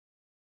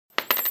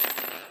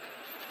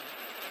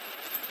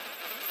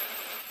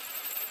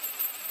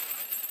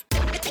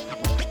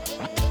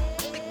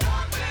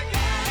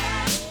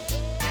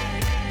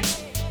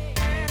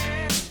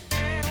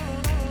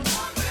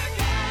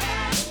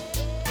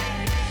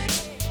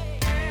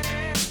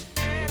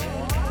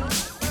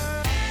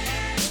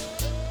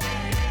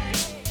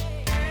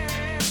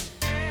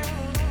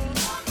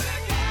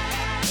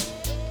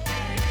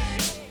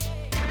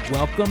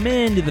Welcome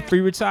into the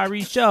Free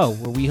Retiree Show,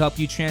 where we help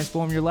you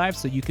transform your life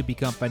so you can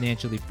become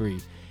financially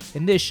free.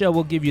 In this show,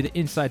 we'll give you the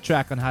inside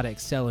track on how to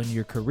excel in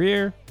your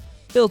career,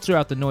 filter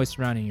out the noise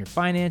surrounding your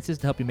finances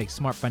to help you make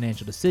smart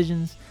financial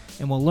decisions,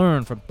 and we'll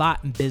learn from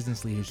thought and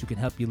business leaders who can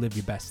help you live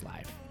your best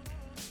life.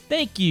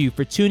 Thank you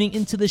for tuning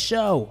into the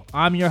show.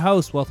 I'm your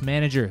host, Wealth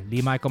Manager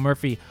Lee Michael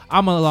Murphy.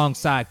 I'm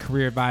alongside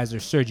Career Advisor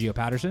Sergio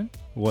Patterson.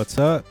 What's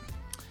up?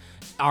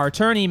 Our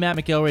attorney, Matt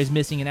McElroy, is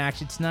missing in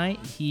action tonight.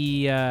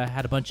 He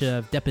had a bunch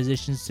of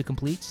depositions to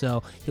complete,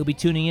 so he'll be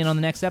tuning in on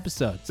the next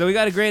episode. So we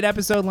got a great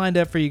episode lined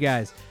up for you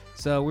guys.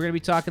 So we're going to be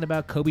talking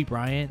about Kobe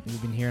Bryant.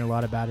 We've been hearing a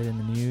lot about it in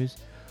the news.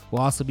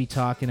 We'll also be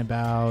talking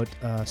about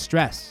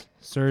stress.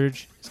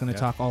 Serge is going to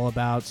talk all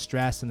about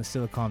stress in the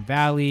Silicon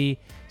Valley.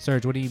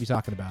 Serge, what are you be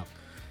talking about?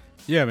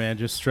 Yeah, man,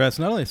 just stress.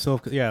 Not only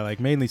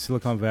mainly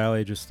Silicon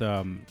Valley, just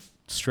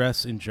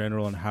stress in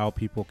general and how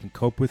people can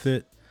cope with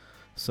it.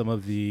 Some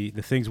of the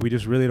things we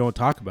just really don't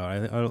talk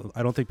about.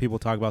 I don't think people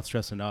talk about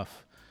stress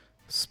enough,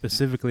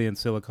 specifically in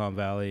Silicon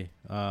Valley.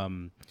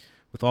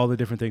 With all the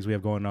different things we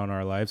have going on in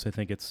our lives, I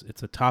think it's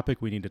a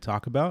topic we need to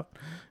talk about,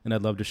 and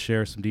I'd love to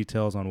share some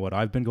details on what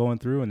I've been going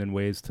through and then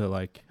ways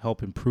to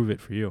help improve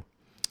it for you.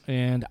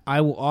 And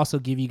I will also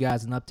give you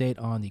guys an update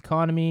on the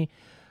economy.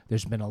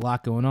 There's been a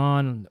lot going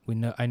on.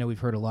 I know we've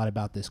heard a lot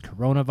about this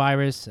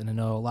coronavirus, and I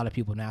know a lot of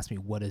people have asked me,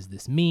 what does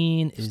this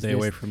mean? Stay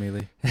away from me,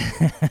 Lee.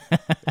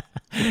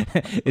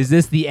 Is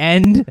this the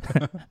end?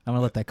 I'm going to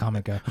let that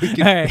comment go.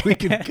 We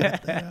can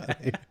cut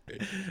that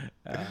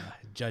out.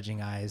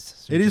 Judging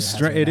eyes. It is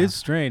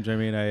strange. I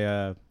mean,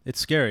 it's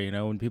scary,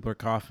 when people are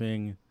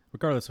coughing,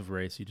 regardless of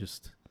race.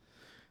 It's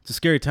a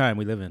scary time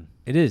we live in.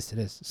 It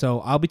is.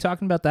 So I'll be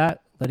talking about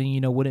that, letting you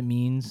know what it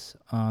means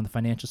on the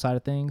financial side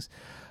of things.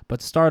 But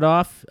to start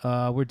off,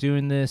 we're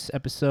doing this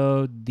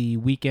episode the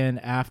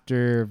weekend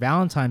after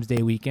Valentine's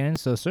Day weekend.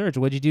 So, Serge,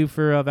 what'd you do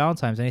for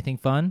Valentine's? Anything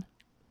fun?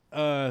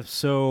 I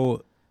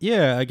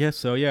guess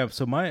so. Yeah.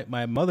 So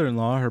my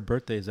mother-in-law, her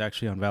birthday is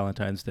actually on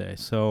Valentine's Day.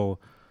 So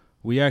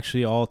we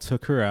actually all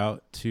took her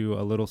out to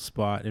a little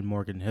spot in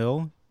Morgan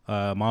Hill,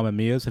 Mama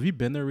Mia's. Have you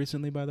been there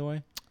recently, by the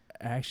way?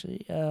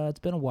 Actually, it's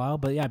been a while,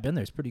 but yeah, I've been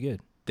there. It's pretty good.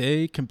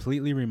 They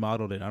completely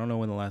remodeled it. I don't know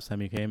when the last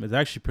time you came. It's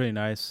actually pretty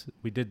nice.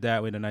 We did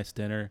that. We had a nice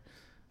dinner.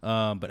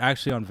 But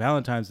actually on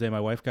Valentine's Day, my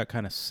wife got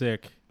kind of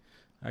sick.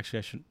 Actually,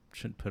 I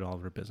shouldn't put all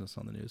of her business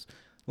on the news.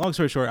 Long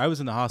story short, I was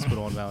in the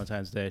hospital on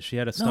Valentine's Day. She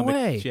had a stomach. No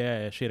way.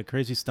 Yeah, she had a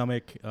crazy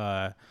stomach,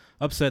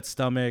 upset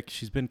stomach.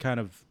 She's been kind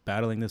of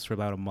battling this for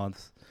about a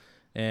month.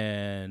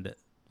 And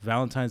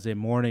Valentine's Day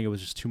morning, it was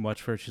just too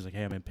much for her. She's like,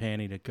 "Hey, I'm in pain. I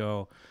need to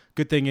go."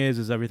 Good thing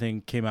is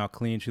everything came out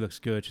clean. She looks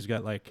good. She's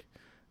got a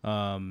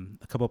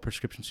couple of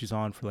prescriptions she's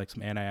on for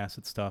some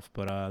anti-acid stuff,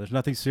 but there's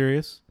nothing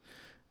serious.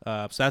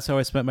 So that's how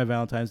I spent my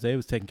Valentine's Day,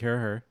 was taking care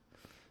of her.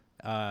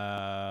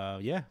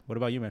 What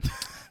about you, man?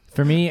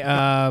 For me,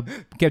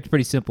 kept it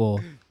pretty simple.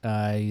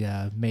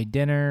 I made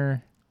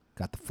dinner,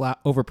 got the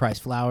overpriced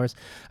flowers.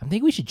 I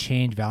think we should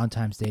change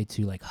Valentine's Day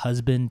to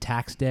husband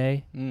tax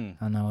day. I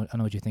don't know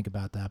what you think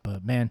about that,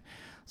 but man,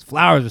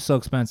 flowers were so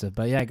expensive.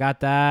 But yeah, I got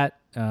that.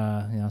 So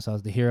I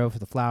was the hero for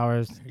the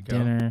flowers.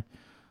 Dinner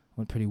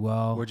went pretty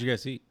well. Where'd you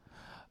guys eat?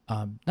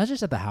 Not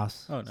just at the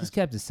house. Oh, nice. Just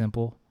kept it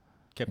simple.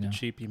 Kept it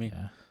cheap, you mean?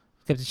 Yeah.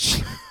 Kept it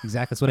cheap.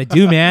 Exactly. That's what I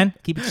do, man.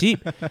 Keep it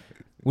cheap.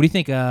 What do you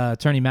think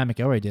attorney Matt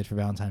McElroy did for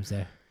Valentine's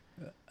Day?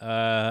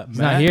 He's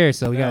not here,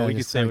 so we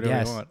can say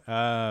whatever we want.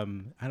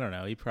 I don't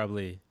know. He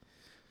probably,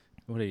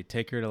 what did he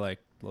take her to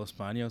Los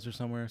Baños or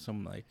somewhere?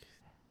 Some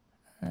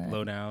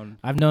low down.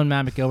 I've known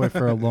Matt McElroy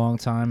for a long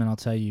time, and I'll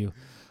tell you,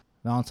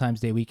 Valentine's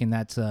Day weekend,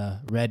 that's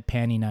red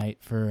panty night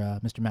for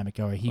Mr. Matt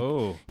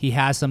McElroy. He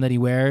has some that he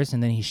wears,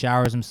 and then he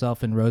showers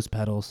himself in rose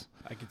petals.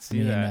 I could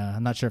see that.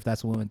 I'm not sure if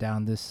that's what went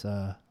down this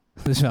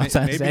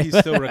Valentine's Day. Maybe he's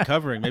still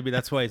recovering. Maybe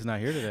that's why he's not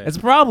here today. It's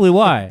probably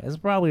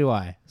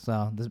why.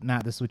 So,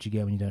 Matt, this is what you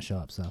get when you don't show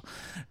up. So,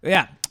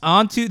 yeah,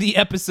 on to the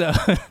episode.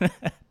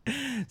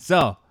 So,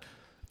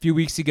 a few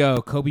weeks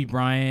ago, Kobe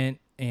Bryant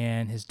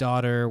and his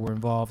daughter were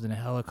involved in a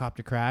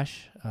helicopter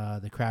crash.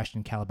 They crashed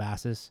in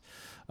Calabasas.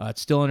 It's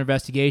still an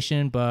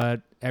investigation,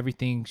 but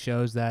everything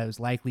shows that it was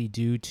likely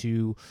due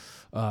to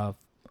a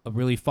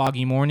really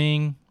foggy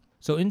morning.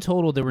 So, in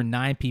total, there were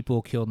 9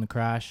 people killed in the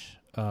crash.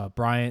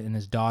 Bryant and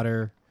his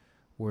daughter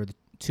were the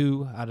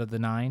 2 out of the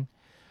 9.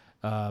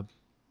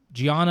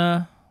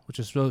 Gianna, which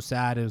was so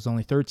sad, it was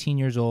only 13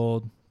 years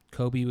old.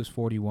 Kobe was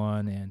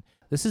 41. And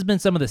this has been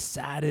some of the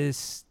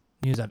saddest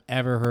news I've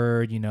ever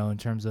heard, in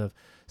terms of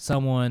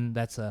someone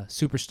that's a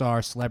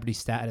superstar, celebrity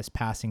status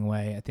passing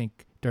away, I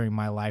think, during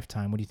my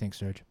lifetime. What do you think,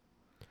 Serge?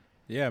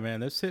 Yeah, man,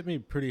 this hit me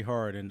pretty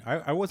hard. And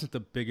I wasn't the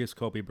biggest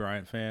Kobe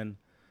Bryant fan,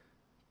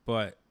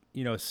 but,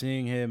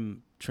 seeing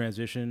him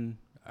transition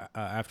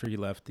after he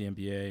left the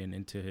NBA and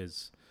into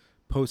his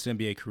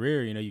post-NBA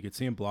career, you could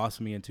see him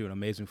blossoming into an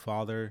amazing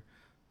father,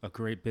 a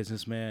great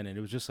businessman, and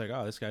it was just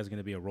this guy's going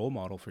to be a role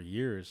model for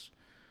years.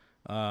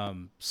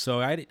 So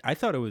I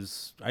thought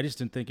I just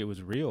didn't think it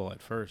was real at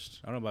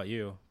first. I don't know about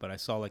you, but I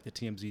saw the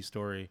TMZ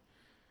story,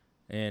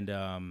 and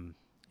I'm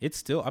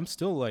still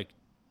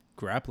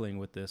grappling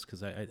with this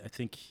because I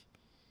think,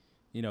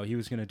 you know, he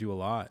was going to do a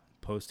lot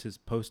post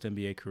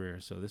NBA career.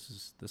 So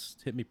this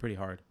hit me pretty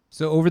hard.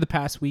 So over the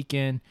past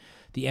weekend,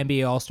 the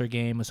NBA All-Star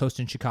Game was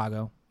hosted in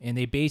Chicago, and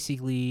they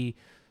basically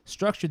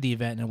structured the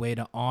event in a way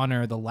to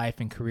honor the life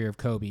and career of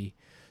Kobe.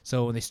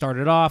 So when they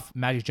started off,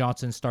 Magic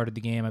Johnson started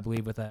the game, I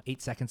believe, with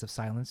 8 seconds of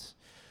silence,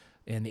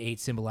 and the 8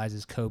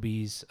 symbolizes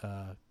Kobe's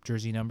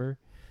jersey number.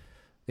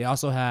 They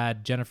also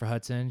had Jennifer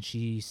Hudson.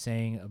 She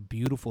sang a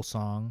beautiful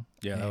song.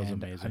 Yeah, that was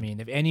amazing. I mean,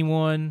 if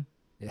anyone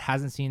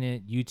hasn't seen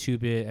it,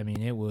 YouTube it. I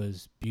mean, it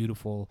was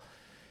beautiful.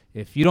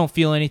 If you don't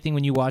feel anything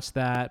when you watch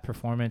that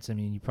performance, I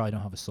mean, you probably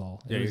don't have a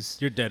soul. Yeah,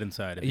 you're dead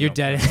inside. You're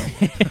dead.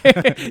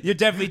 You're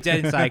definitely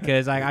dead inside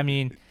because, I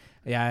mean,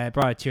 yeah, it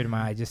brought a tear to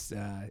my eye. Just,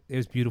 it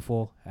was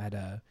beautiful.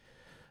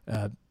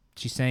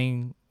 She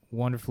sang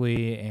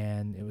wonderfully,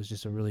 and it was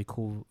just a really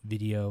cool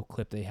video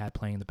clip they had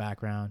playing in the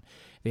background.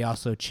 They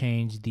also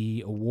changed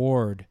the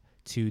award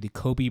to the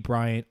Kobe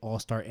Bryant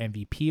All-Star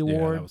MVP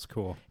Award. Yeah, that was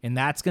cool. And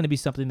that's going to be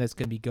something that's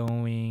going to be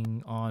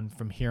going on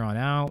from here on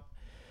out.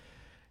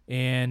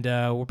 And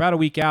we're about a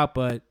week out,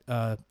 but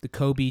the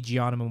Kobe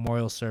Gianna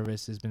Memorial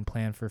Service has been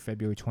planned for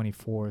February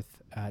 24th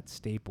at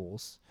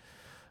Staples.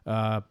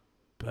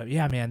 But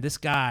yeah, man, this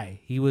guy,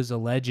 he was a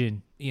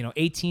legend.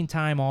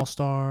 18-time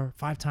All-Star,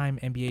 5-time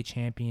NBA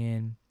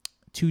champion,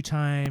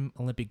 2-time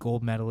Olympic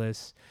gold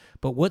medalist.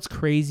 But what's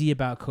crazy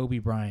about Kobe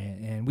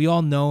Bryant, and we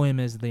all know him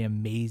as the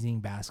amazing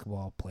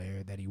basketball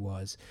player that he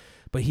was,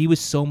 but he was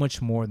so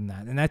much more than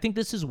that. And I think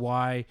this is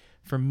why,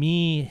 for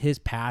me, his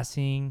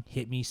passing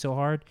hit me so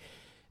hard.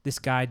 This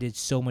guy did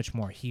so much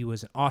more. He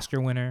was an Oscar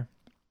winner,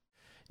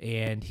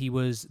 and he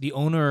was the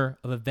owner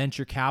of a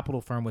venture capital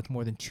firm with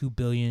more than $2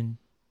 billion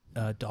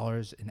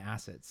in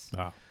assets.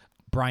 Wow.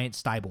 Bryant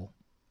Steibel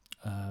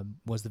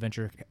was the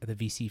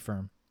VC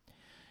firm.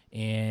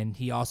 And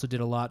he also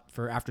did a lot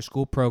for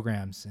after-school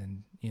programs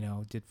and,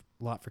 did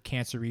a lot for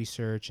cancer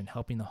research and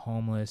helping the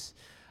homeless.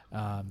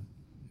 Man,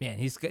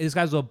 this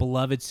guy's a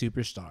beloved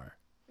superstar.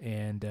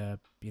 And, I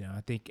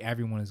think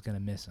everyone is going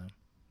to miss him.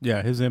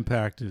 Yeah, his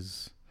impact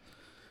is...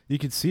 You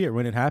could see it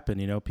when it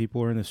happened.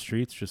 People were in the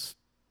streets just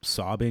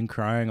sobbing,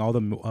 crying. All the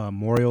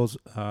memorials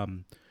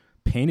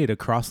painted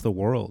across the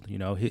world.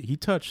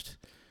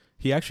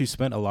 He actually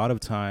spent a lot of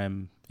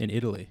time in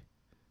Italy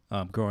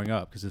growing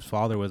up because his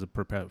father was a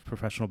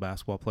professional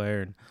basketball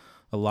player, and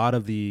a lot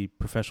of the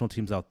professional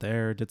teams out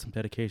there did some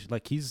dedication.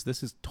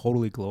 This is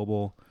totally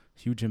global,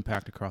 huge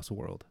impact across the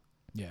world.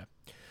 Yeah.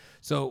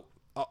 So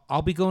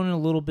I'll be going a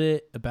little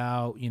bit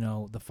about,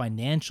 the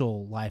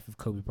financial life of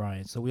Kobe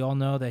Bryant. So we all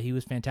know that he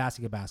was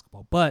fantastic at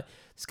basketball, but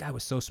this guy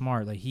was so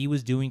smart. He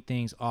was doing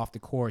things off the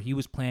court. He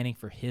was planning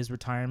for his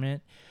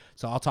retirement.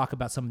 So I'll talk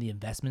about some of the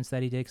investments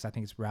that he did because I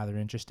think it's rather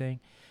interesting.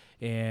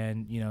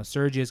 And,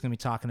 Sergio is going to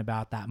be talking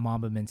about that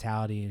Mamba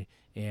mentality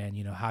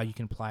and, how you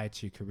can apply it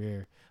to your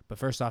career. But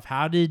first off,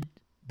 how did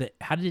it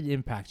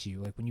impact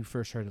you? When you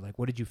first heard it,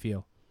 what did you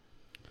feel?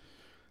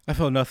 I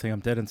felt nothing.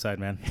 I'm dead inside,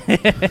 man.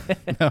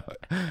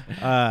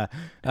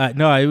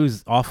 No, it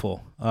was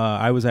awful.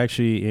 I was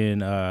actually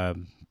I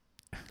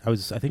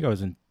think I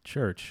was in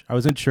church. I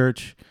was in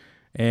church,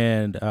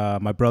 and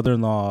my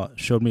brother-in-law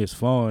showed me his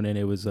phone, and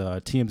it was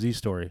a TMZ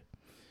story.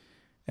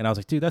 And I was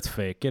like, dude, that's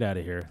fake. Get out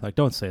of here.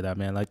 Don't say that,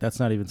 man. That's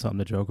not even something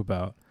to joke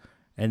about.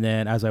 And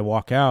then as I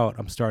walk out,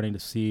 I'm starting to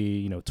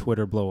see,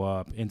 Twitter blow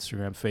up,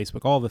 Instagram,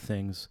 Facebook, all the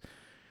things.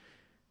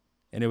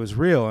 And it was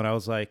real. And I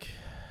was like,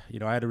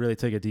 I had to really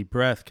take a deep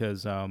breath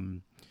because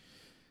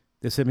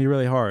this hit me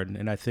really hard.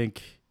 And I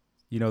think,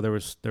 there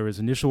was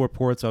initial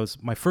reports.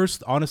 My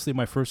first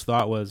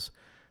thought was,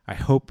 I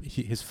hope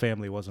his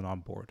family wasn't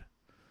on board.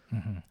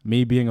 Mm-hmm.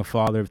 Me being a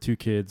father of 2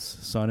 kids,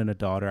 son and a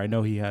daughter. I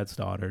know he has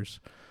daughters.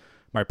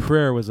 My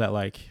prayer was that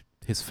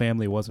his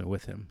family wasn't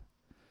with him.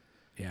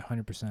 Yeah,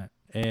 100%.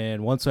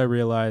 And once I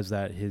realized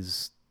that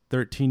his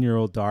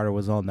 13-year-old daughter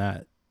was on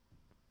that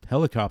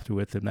helicopter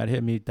with him, that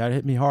hit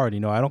me hard.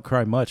 I don't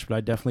cry much, but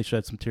I definitely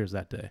shed some tears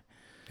that day.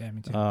 Yeah,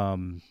 me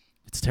too.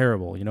 It's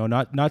terrible.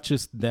 Not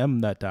just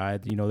them that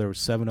died. There were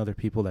 7 other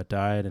people that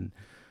died, and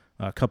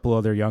a couple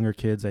other younger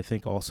kids I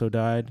think also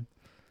died.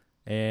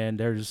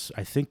 And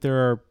I think there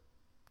are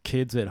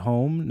kids at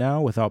home now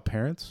without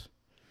parents.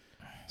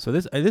 So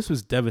this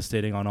was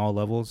devastating on all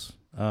levels.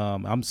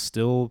 I'm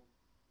still,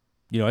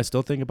 I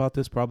still think about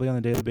this probably on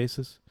a daily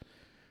basis,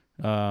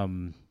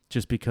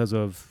 just because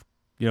of,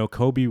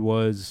 Kobe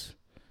was,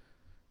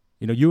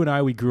 you and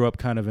I, we grew up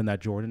kind of in that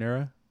Jordan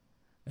era,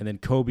 and then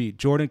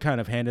Jordan kind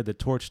of handed the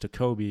torch to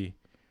Kobe,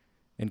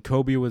 and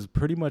Kobe was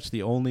pretty much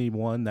the only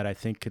one that I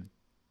think could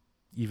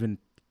even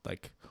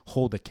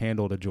hold a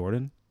candle to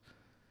Jordan.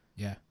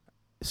 Yeah.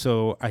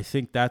 So I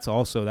think that's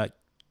also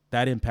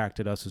that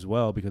impacted us as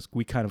well because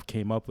we kind of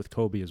came up with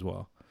Kobe as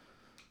well.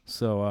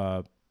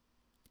 So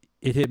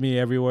it hit me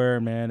everywhere,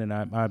 man, and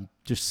I'm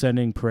just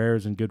sending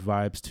prayers and good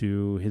vibes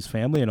to his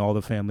family and all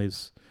the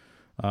families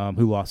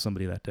who lost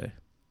somebody that day.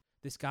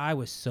 This guy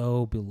was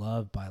so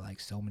beloved by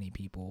so many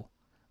people.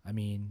 I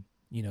mean,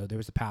 there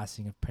was the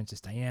passing of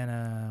Princess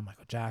Diana,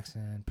 Michael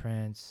Jackson,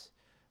 Prince.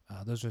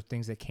 Those are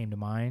things that came to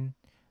mind.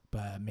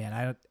 But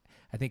man,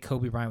 I think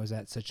Kobe Bryant was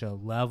at such a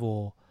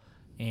level,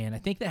 and I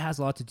think that has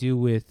a lot to do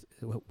with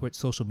what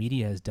social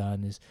media has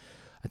done. Is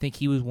I think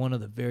he was one of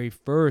the very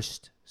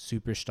first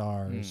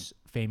superstars,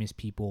 famous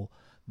people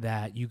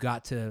that you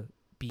got to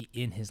be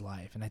in his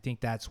life, and I think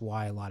that's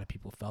why a lot of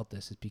people felt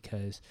this, is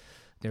because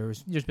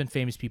there's been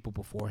famous people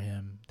before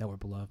him that were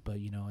beloved, but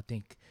I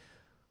think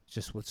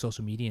just with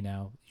social media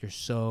now, you're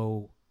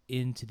so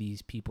into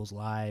these people's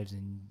lives,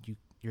 and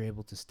you're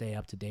able to stay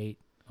up to date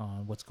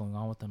on what's going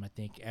on with them. I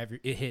think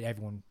it hit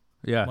everyone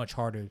much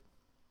harder.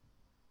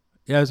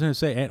 Yeah, I was gonna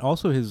say, and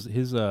also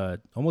his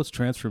almost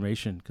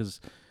transformation,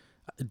 because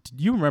do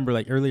you remember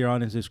like earlier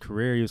on in his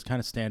career, he was kind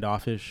of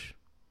standoffish.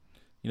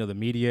 The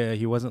media,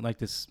 he wasn't like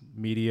this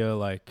media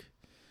like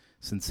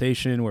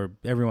sensation where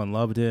everyone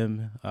loved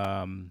him.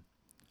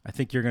 I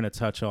think you're gonna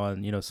touch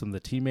on some of the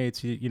teammates.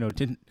 He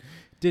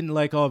didn't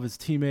like all of his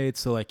teammates,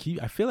 so like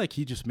I feel like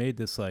he just made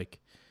this like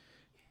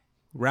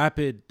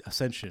rapid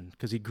ascension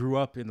because he grew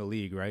up in the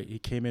league, right? He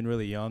came in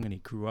really young and he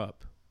grew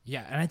up.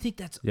 Yeah, and I think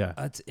that's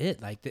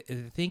it. Like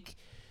I think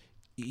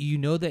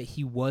that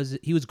he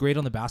was great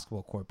on the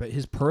basketball court, but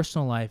his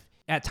personal life,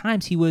 at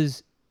times he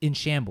was in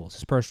shambles.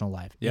 His personal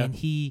life, and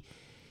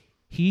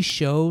he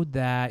showed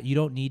that you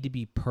don't need to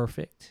be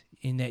perfect,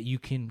 in that you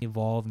can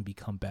evolve and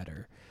become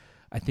better.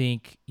 I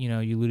think you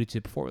alluded to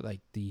it before,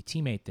 like the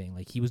teammate thing.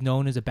 Like he was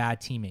known as a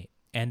bad teammate.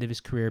 End of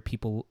his career,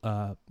 people,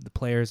 the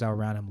players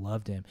around him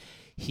loved him.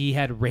 He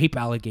had rape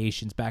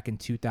allegations back in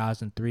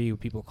 2003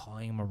 with people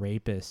calling him a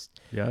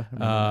rapist. Yeah.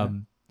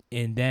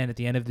 And then at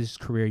the end of his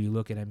career, you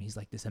look at him, he's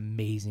like this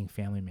amazing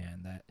family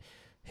man that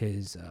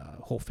his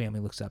whole family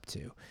looks up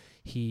to.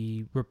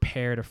 He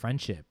repaired a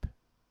friendship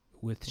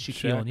with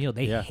Shaquille O'Neal.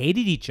 They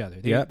hated each other.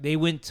 They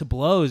went to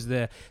blows.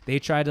 They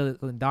tried to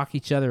knock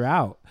each other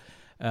out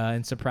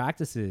in some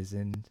practices,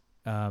 and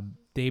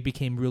they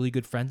became really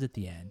good friends at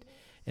the end.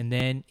 And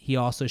then he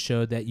also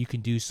showed that you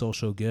can do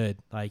social good.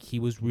 Like he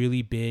was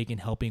really big in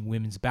helping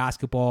women's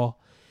basketball.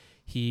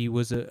 He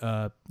was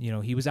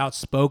he was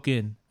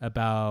outspoken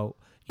about,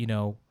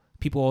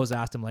 people always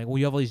asked him like, well,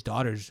 you have all these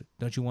daughters,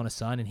 don't you want a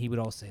son? And he would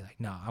always say like,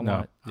 no, I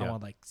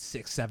want like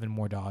 6-7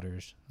 more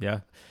daughters. Yeah.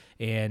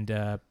 And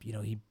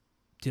he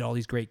did all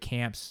these great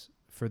camps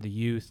for the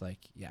youth. Like,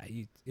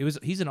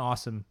 he's an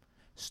awesome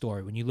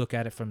story when you look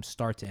at it from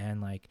start to end.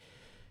 Like,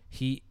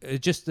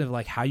 just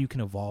like how you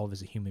can evolve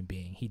as a human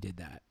being. He did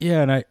that.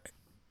 Yeah, and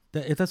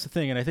that's the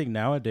thing. And I think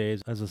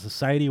nowadays, as a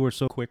society, we're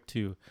so quick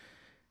to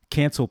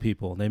cancel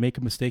people. They make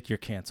a mistake, you're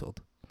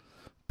canceled.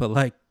 But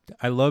like,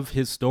 I love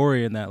his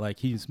story in that like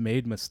he's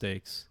made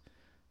mistakes,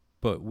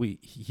 but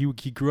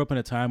he grew up in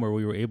a time where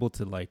we were able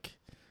to like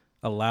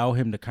allow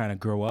him to kind of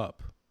grow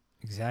up.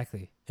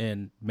 Exactly.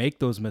 And make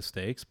those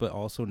mistakes, but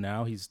also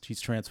now he's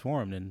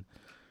transformed, and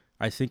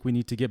I think we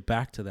need to get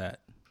back to that.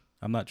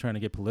 I'm not trying to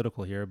get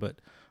political here, but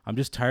I'm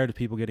just tired of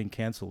people getting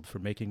canceled for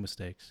making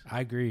mistakes.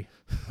 I agree,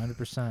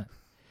 100%.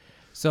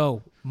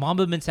 So,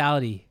 Mamba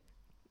mentality,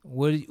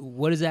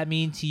 what does that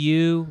mean to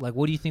you? Like,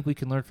 what do you think we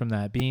can learn from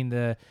that? Being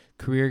the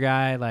career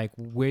guy, like,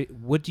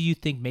 what do you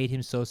think made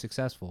him so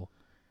successful?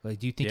 Like,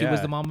 do you think it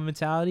was the Mamba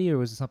mentality, or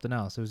was it something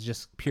else? It was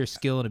just pure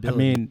skill and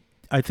ability. I mean,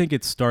 I think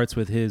it starts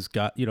with his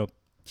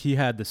he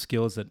had the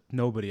skills that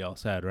nobody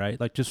else had, right?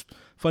 Like, just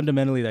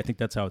fundamentally, I think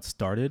that's how it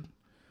started.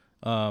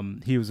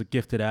 He was a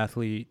gifted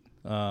athlete.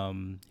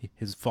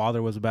 His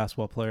father was a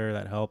basketball player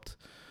that helped,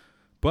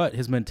 but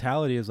his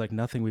mentality is like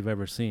nothing we've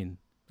ever seen.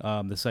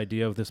 This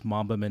idea of this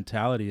Mamba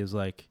mentality is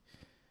like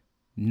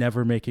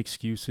never make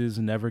excuses,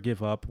 never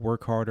give up,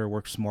 work harder,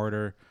 work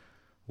smarter,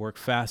 work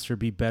faster,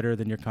 be better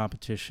than your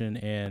competition.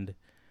 And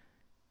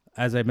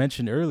as I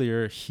mentioned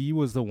earlier, he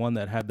was the one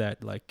that had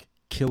that like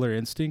killer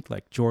instinct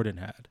like Jordan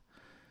had.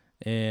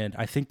 And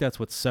I think that's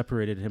what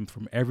separated him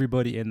from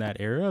everybody in that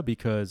era,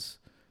 because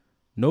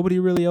nobody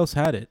really else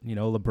had it.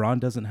 LeBron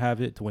doesn't have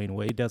it. Dwayne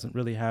Wade doesn't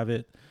really have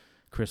it.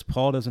 Chris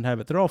Paul doesn't have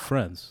it. They're all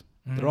friends.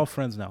 They're all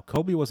friends now.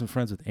 Kobe wasn't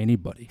friends with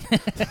anybody.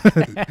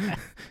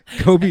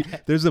 Kobe,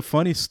 there's a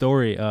funny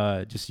story.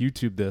 Just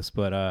YouTube this,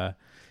 but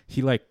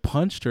he like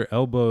punched or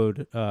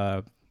elbowed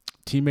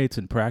teammates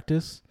in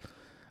practice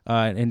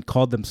and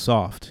called them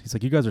soft. He's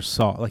like, you guys are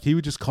soft. Like he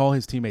would just call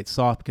his teammates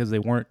soft because they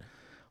weren't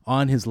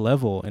on his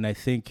level. And I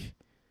think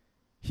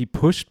he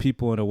pushed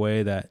people in a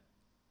way that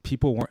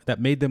that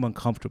made them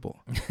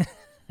uncomfortable.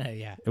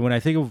 Yeah. And when I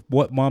think of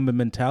what Mamba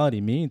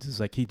mentality means, is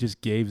like he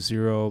just gave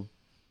zero,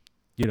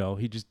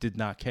 he just did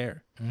not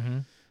care. Mm-hmm.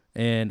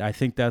 And I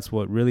think that's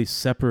what really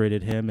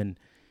separated him. And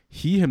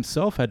he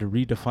himself had to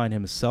redefine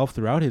himself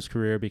throughout his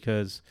career,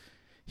 because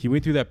he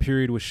went through that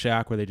period with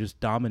Shaq where they just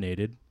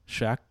dominated.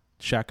 Shaq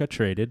got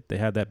traded. They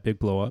had that big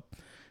blow up.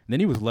 And then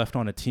he was left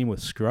on a team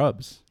with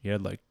scrubs. He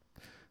had like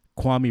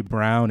Kwame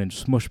Brown and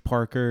Smush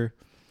Parker.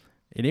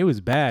 And it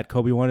was bad.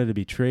 Kobe wanted to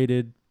be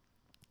traded.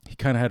 He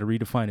kind of had to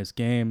redefine his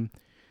game.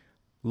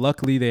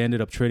 Luckily, they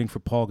ended up trading for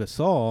Paul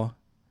Gasol.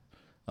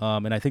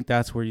 And I think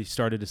that's where you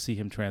started to see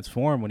him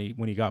transform when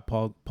he got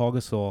Paul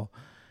Gasol.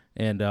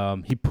 And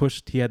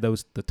he had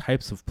the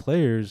types of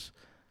players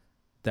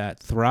that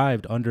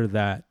thrived under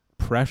that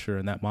pressure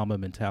and that Mamba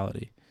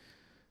mentality.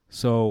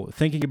 So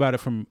thinking about it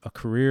from the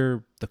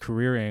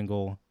career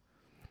angle,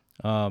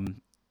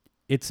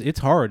 it's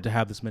hard to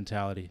have this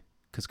mentality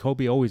because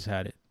Kobe always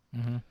had it.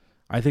 Mm-hmm.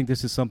 I think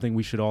this is something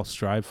we should all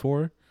strive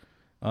for,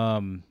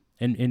 and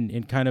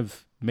kind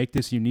of make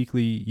this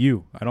uniquely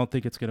you. I don't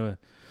think we're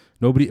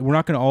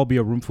not gonna all be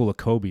a room full of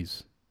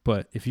Kobe's,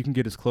 but if you can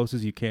get as close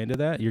as you can to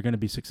that, you're gonna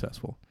be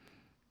successful.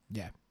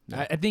 Yeah.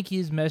 I think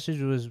his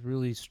message was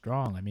really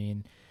strong. I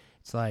mean,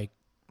 it's like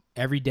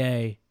every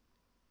day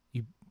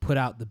you put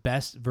out the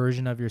best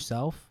version of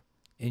yourself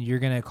and you're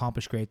going to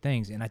accomplish great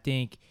things. And I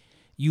think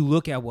you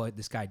look at what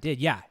this guy did.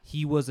 Yeah,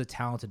 he was a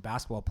talented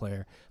basketball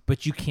player,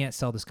 but you can't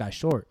sell this guy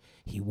short.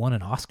 He won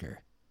an Oscar.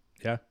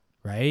 Yeah.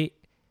 Right?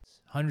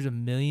 Hundreds of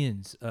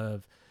millions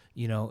of,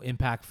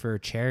 impact for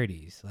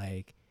charities.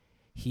 Like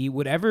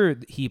whatever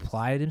he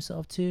applied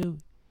himself to,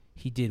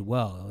 he did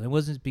well. It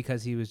wasn't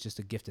because he was just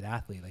a gifted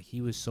athlete. Like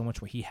he was so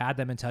much more. He had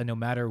that mentality no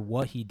matter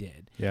what he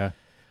did. Yeah.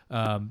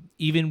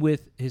 Even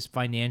with his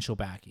financial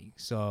backing.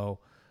 So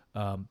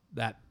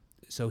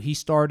he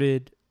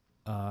started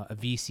a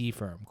VC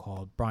firm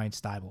called Brian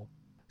Steibel.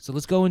 So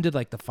let's go into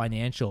like the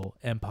financial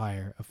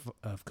empire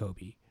of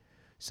Kobe.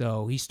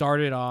 So he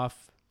started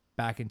off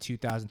back in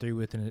 2003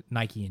 with a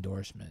Nike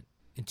endorsement.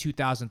 In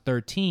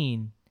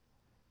 2013,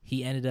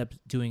 he ended up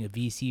doing a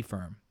VC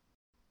firm.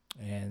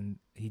 And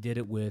he did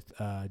it with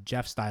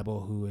Jeff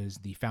Steibel, who is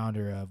the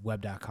founder of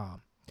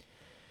Web.com.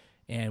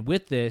 And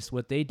with this,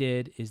 what they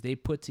did is they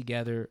put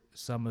together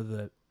some of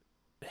the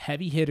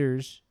heavy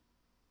hitters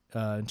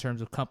in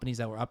terms of companies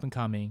that were up and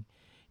coming.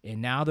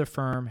 And now the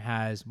firm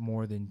has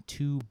more than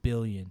 $2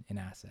 billion in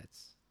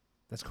assets.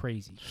 That's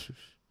crazy.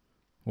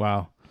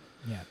 Wow.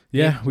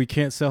 Yeah. We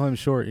can't sell him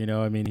short.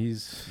 I mean,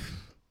 he's,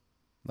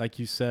 like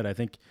you said, I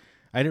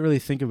didn't really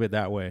think of it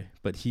that way,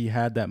 but he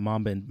had that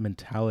Mamba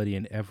mentality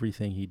in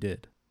everything he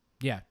did.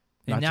 Yeah.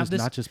 And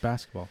not just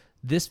basketball.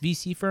 This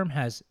VC firm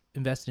has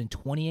invested in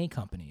 28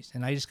 companies.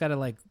 And I just got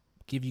to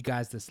give you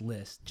guys this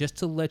list just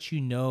to let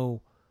you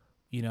know,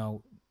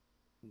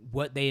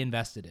 what they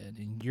invested in.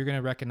 And you're going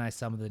to recognize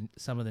some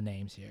of the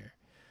names here.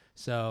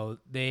 So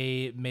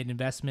they made an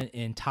investment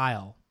in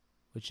Tile,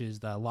 which is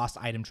the lost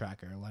item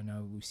tracker. I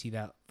know we see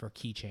that for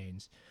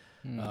keychains.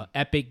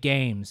 Epic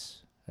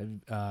Games,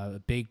 a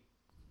big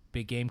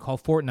game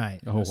called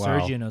Fortnite. Oh, wow.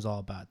 Sergio knows all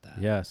about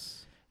that.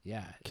 Yes.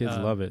 Yeah. Kids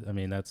love it. I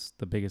mean, that's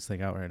the biggest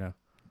thing out right now.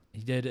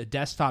 He did a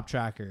desktop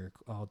tracker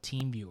called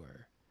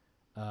TeamViewer.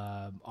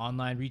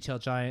 Online retail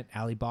giant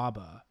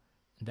Alibaba.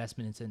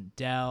 Investment in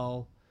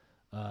Dell.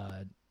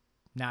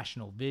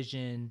 National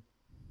Vision.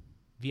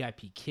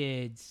 VIP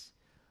Kids.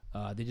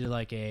 They did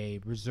like a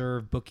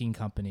reserve booking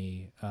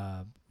company.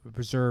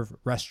 Reserve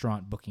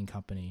restaurant booking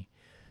company.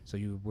 So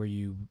where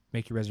you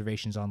make your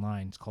reservations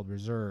online. It's called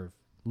Reserve.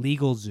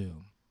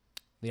 LegalZoom.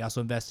 They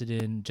also invested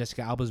in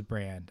Jessica Alba's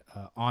brand,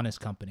 Honest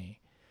Company,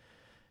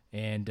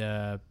 and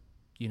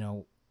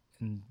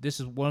and this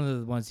is one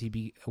of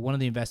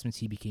the investments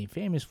he became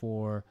famous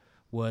for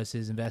was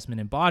his investment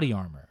in Body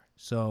Armor.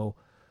 So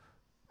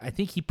I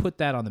think he put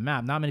that on the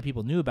map. Not many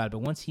people knew about it, but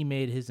once he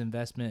made his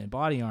investment in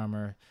Body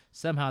Armor,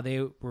 somehow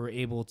they were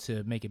able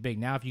to make it big.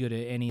 Now, if you go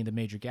to any of the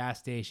major gas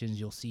stations,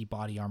 you'll see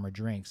Body Armor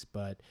drinks,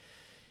 but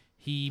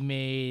he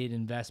made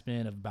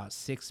investment of about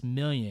 $6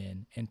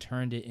 million and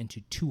turned it into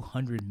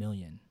 $200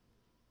 million.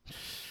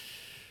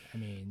 I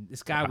mean,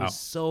 this guy was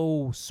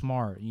so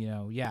smart.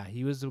 Yeah,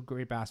 he was a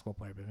great basketball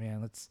player, but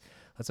man, let's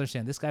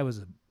understand this guy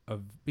was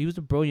he was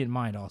a brilliant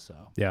mind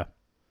also. Yeah.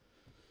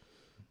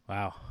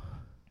 Wow.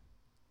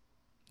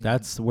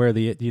 That's where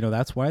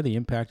that's why the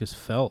impact is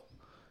felt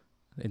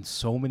in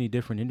so many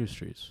different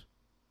industries.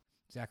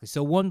 Exactly.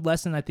 So one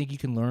lesson I think you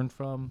can learn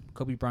from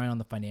Kobe Bryant on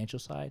the financial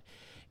side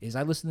is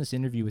I listened to this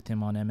interview with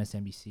him on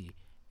MSNBC,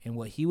 and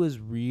what he was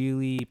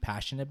really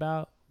passionate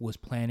about was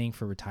planning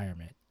for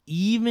retirement,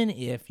 even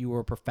if you were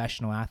a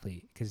professional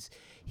athlete, because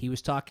he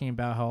was talking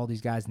about how all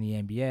these guys in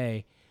the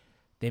NBA,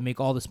 they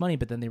make all this money,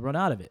 but then they run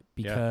out of it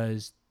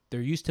because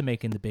they're used to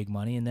making the big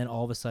money, and then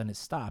all of a sudden it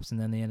stops, and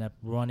then they end up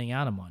running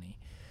out of money.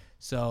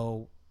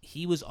 So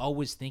he was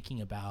always thinking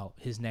about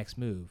his next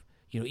move.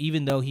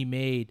 Even though he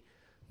made,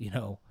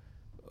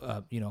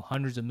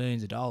 hundreds of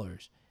millions of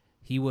dollars,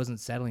 he wasn't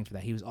settling for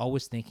that. He was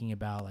always thinking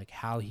about like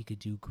how he could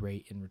do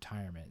great in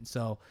retirement. And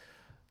so,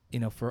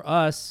 for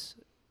us,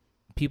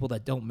 people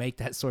that don't make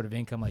that sort of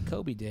income like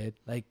Kobe did,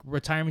 like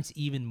retirement's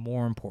even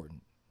more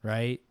important,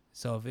 right?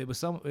 So if it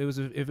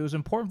was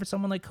important for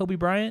someone like Kobe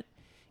Bryant,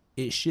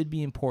 it should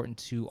be important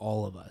to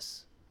all of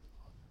us.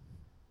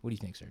 What do you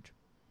think, Serge?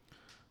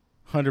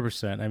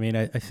 100%. I mean,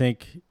 I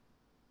think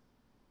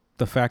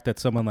the fact that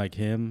someone like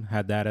him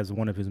had that as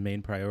one of his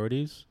main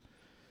priorities,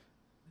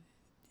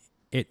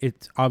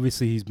 it's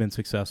obviously he's been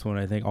successful, and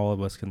I think all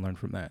of us can learn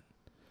from that.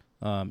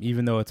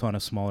 Even though it's on a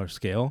smaller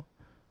scale,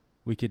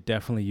 we could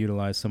definitely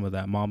utilize some of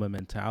that Mamba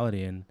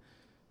mentality and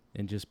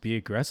just be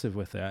aggressive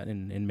with that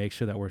and make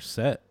sure that we're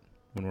set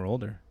when we're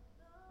older.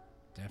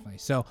 Definitely.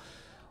 So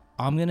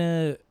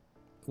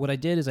what I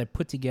did is I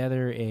put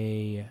together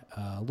a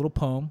little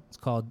poem. It's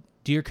called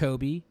Dear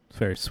Kobe. It's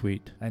very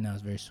sweet. I know,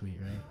 it's very sweet,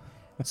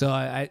 right?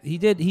 So he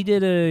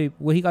did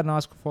what he got an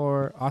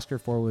Oscar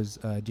for was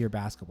Dear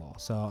Basketball.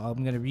 So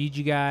I'm gonna read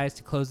you guys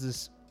to close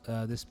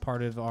this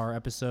part of our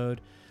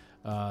episode,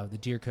 the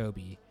Dear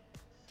Kobe.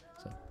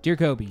 So Dear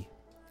Kobe,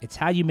 it's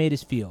how you made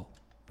us feel.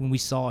 When we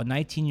saw a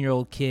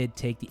 19-year-old kid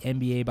take the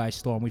NBA by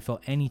storm, we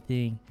felt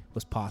anything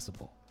was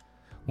possible.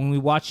 When we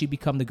watched you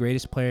become the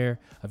greatest player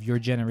of your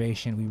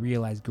generation, we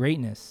realized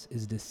greatness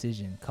is a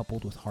decision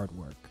coupled with hard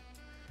work.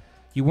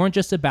 You weren't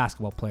just a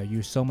basketball player, you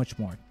were so much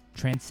more.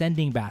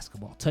 Transcending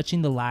basketball,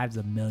 touching the lives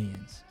of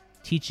millions,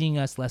 teaching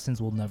us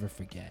lessons we'll never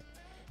forget.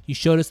 You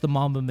showed us the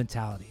Mamba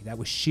mentality, that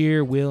with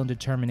sheer will and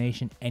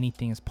determination,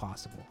 anything is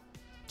possible.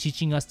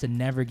 Teaching us to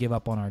never give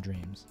up on our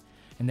dreams,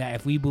 and that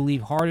if we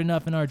believe hard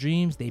enough in our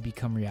dreams, they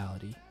become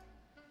reality.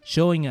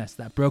 Showing us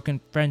that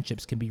broken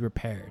friendships can be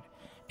repaired,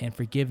 and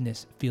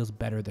forgiveness feels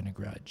better than a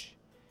grudge.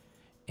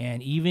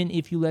 And even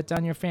if you let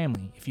down your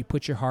family, if you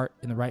put your heart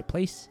in the right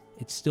place,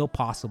 it's still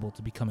possible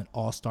to become an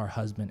all-star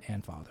husband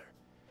and father.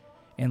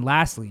 And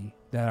lastly,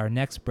 that our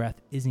next breath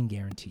isn't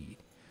guaranteed,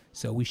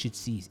 so we should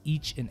seize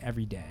each and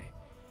every day.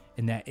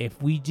 And that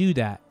if we do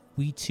that,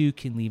 we too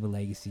can leave a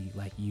legacy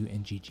like you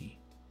and Gigi.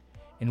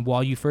 And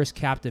while you first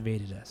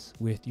captivated us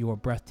with your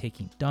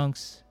breathtaking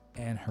dunks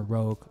and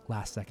heroic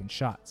last-second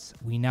shots,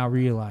 we now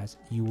realize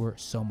you were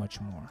so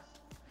much more.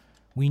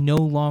 We no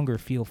longer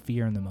feel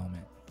fear in the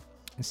moment.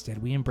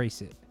 Instead, we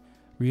embrace it,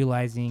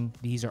 realizing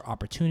these are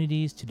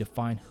opportunities to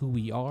define who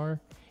we are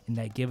and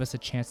that give us a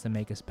chance to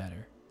make us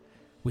better.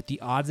 With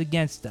the odds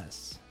against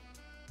us,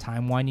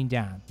 time winding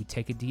down, we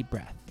take a deep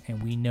breath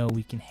and we know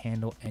we can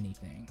handle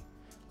anything.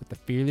 With a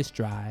fearless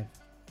drive,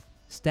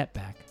 step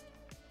back.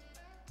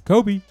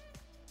 Kobe.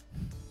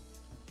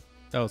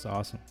 That was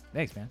awesome.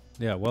 Thanks, man.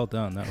 Yeah, well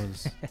done.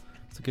 It's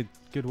a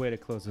good way to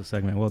close this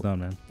segment. Well done,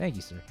 man. Thank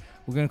you, sir.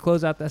 We're going to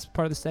close out this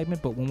part of the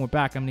segment, but when we're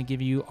back, I'm going to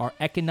give you our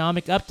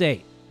economic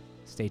update.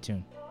 Stay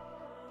tuned.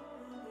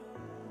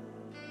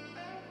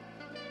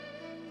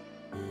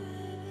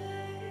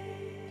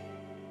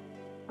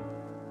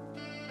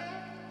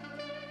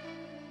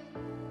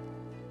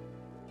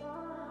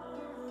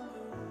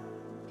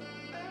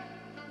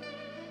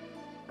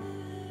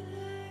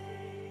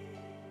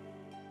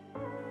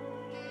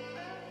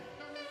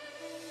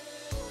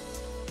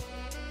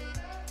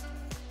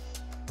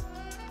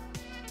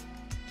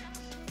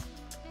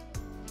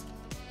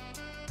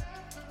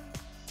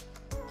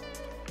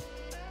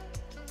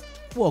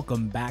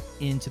 Welcome back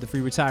into the Free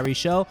Retiree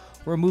Show.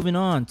 We're moving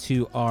on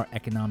to our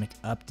economic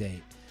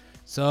update.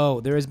 So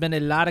there has been a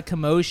lot of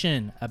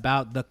commotion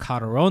about the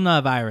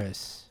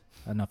coronavirus.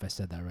 I don't know if I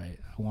said that right.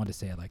 I wanted to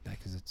say it like that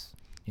because it's,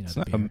 you know,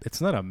 it's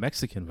not a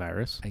Mexican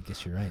virus. I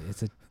guess you're right.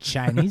 It's a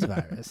Chinese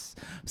virus.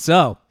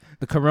 So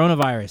the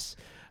coronavirus,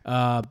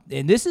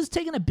 and this is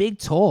taking a big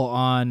toll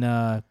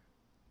on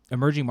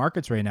emerging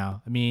markets right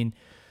now. I mean,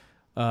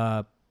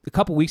 a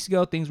couple weeks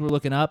ago, things were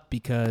looking up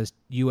because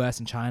U.S.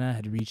 and China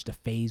had reached a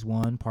phase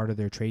 1 part of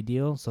their trade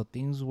deal. So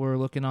things were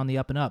looking on the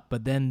up and up.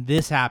 But then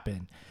this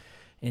happened.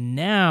 And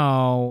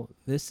now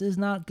this is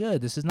not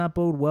good. This does not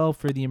bode well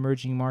for the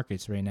emerging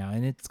markets right now.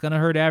 And it's going to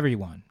hurt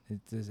everyone.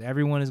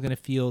 Everyone is going to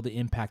feel the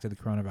impact of the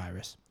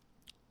coronavirus.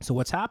 So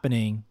what's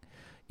happening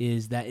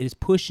is that it is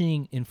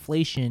pushing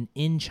inflation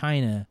in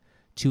China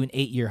to an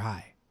 8-year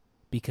high.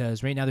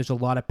 Because right now there's a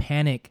lot of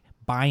panic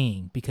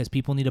buying because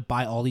people need to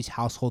buy all these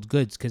household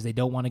goods because they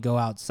don't want to go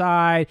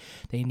outside.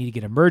 They need to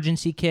get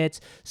emergency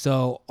kits.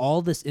 So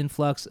all this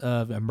influx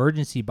of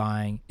emergency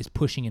buying is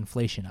pushing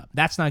inflation up.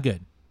 That's not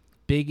good.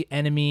 Big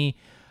enemy,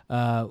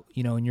 in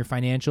your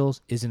financials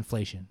is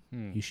inflation.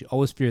 You should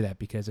always fear that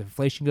because if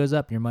inflation goes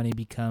up, your money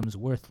becomes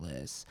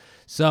worthless.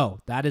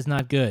 So that is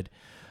not good.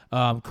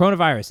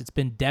 Coronavirus, it's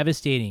been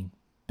devastating.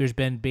 There's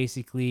been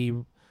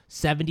basically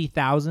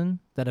 70,000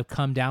 that have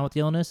come down with the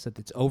illness.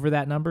 It's over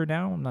that number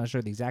now. I'm not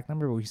sure the exact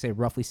number, but we say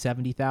roughly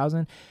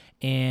 70,000.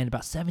 And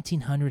about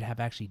 1,700 have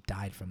actually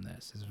died from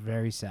this. It's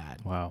very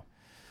sad. Wow.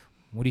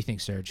 What do you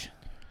think, Serge?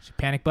 Is it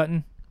panic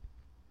button?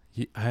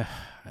 Yeah,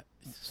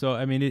 so,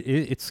 I mean,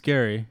 it's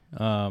scary.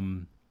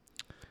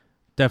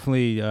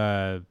 Definitely,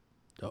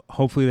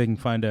 hopefully they can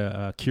find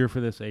a cure for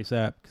this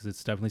ASAP because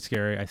it's definitely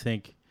scary. I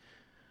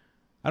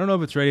don't know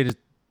if it's ready to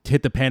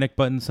hit the panic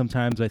button.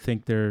 Sometimes I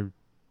think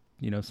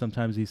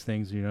sometimes these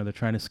things, they're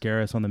trying to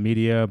scare us on the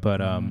media, but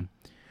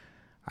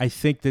I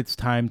think it's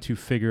time to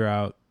figure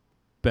out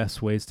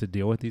best ways to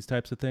deal with these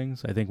types of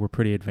things. I think we're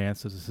pretty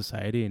advanced as a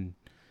society, and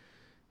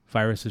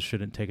viruses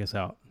shouldn't take us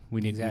out.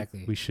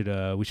 Exactly. We should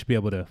be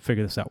able to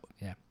figure this out.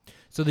 Yeah.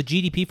 So the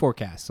GDP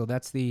forecast. So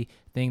that's the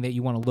thing that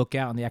you want to look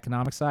at on the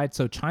economic side.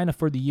 So China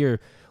for the year,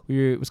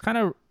 it was kind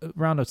of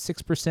around a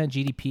 6%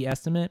 GDP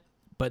estimate,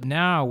 but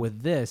now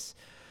with this,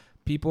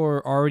 people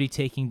are already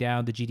taking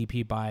down the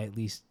GDP by at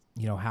least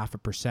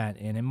 0.5%,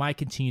 and it might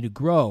continue to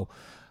grow.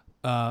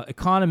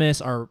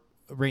 Economists are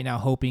right now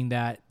hoping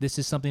that this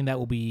is something that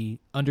will be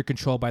under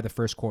control by the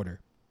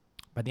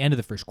end of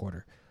the first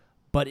quarter.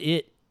 But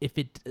if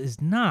it is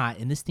not,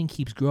 and this thing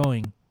keeps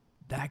growing,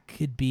 that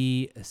could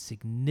be a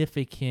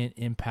significant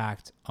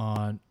impact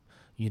on,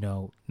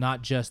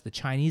 not just the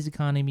Chinese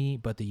economy,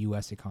 but the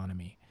U.S.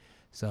 economy.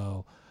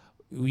 So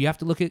you have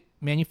to look at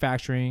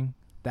manufacturing.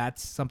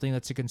 That's something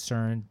that's a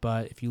concern.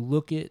 But if you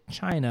look at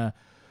China,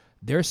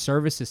 their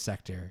services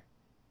sector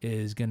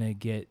is going to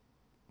get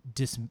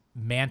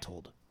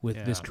dismantled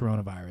with this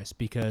coronavirus,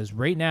 because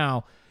right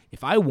now,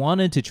 if I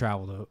wanted to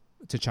travel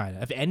to China,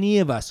 if any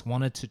of us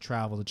wanted to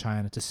travel to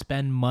China to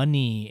spend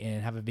money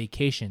and have a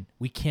vacation,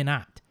 we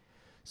cannot.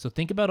 So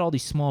think about all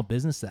these small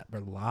businesses that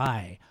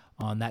rely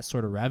on that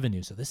sort of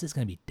revenue. So this is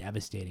going to be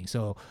devastating.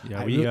 So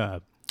yeah,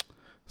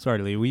 sorry,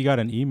 Lee, we got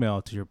an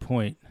email to your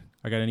point.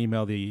 I got an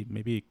email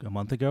maybe a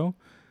month ago.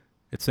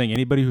 It's saying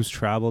anybody who's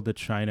traveled to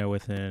China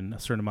within a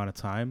certain amount of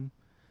time,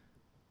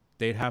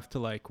 they'd have to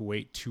like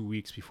wait 2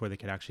 weeks before they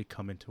could actually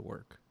come into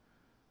work.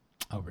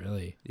 Oh,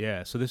 really?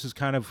 Yeah. So this is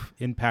kind of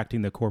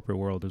impacting the corporate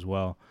world as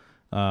well.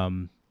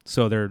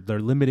 So they're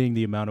limiting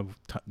the amount of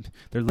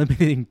they're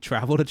limiting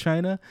travel to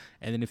China,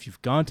 and then if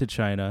you've gone to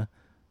China,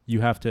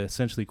 you have to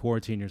essentially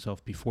quarantine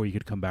yourself before you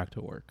could come back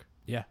to work.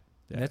 Yeah.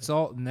 That's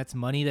all, and that's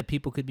money that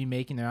people could be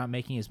making. They're not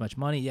making as much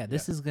money. Yeah,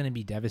 this is going to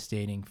be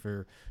devastating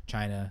for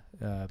China.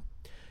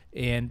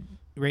 And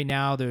right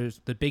now, there's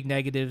the big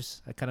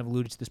negatives. I kind of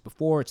alluded to this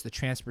before. It's the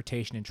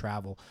transportation and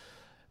travel.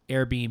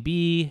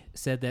 Airbnb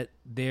said that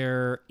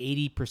they're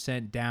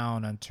 80%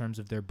 down on terms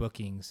of their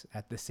bookings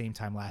at the same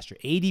time last year.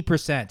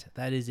 80%.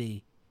 That is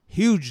a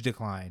huge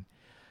decline.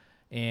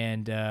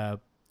 And,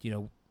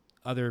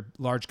 other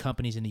large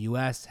companies in the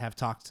U.S. have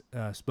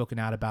spoken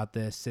out about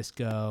this.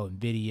 Cisco,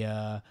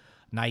 NVIDIA,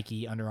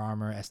 Nike, Under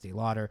Armour, Estee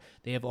Lauder.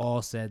 They have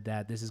all said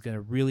that this is going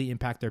to really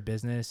impact their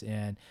business,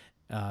 and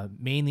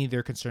mainly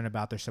they're concerned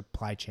about their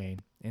supply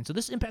chain. And so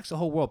this impacts the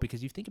whole world,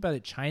 because you think about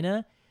it,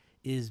 China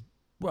is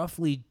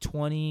roughly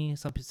 20,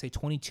 some people say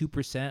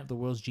 22% of the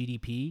world's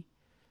GDP.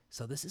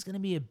 So this is going to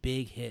be a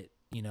big hit.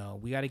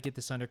 We got to get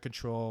this under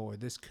control, or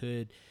this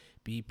could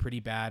be pretty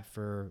bad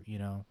for,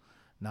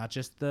 not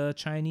just the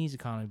Chinese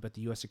economy, but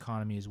the U.S.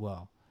 economy as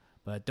well.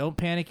 But don't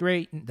panic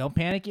right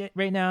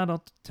now.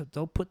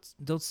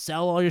 Don't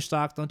sell all your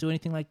stock. Don't do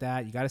anything like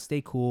that. You got to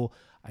stay cool.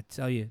 I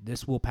tell you,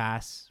 this will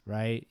pass,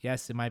 right?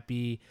 Yes, it might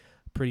be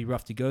pretty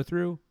rough to go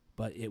through,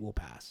 but it will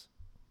pass.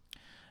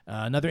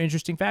 Another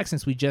interesting fact,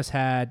 since we just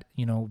had,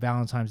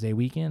 Valentine's Day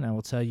weekend, I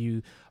will tell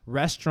you,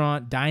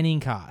 restaurant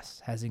dining costs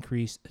has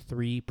increased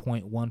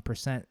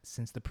 3.1%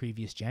 since the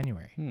previous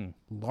January.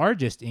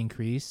 Largest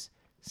increase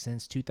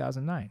since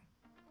 2009.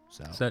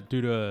 So is that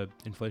due to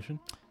inflation?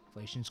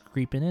 Inflation's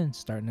creeping in,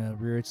 starting to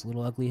rear its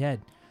little ugly head.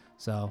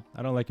 So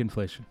I don't like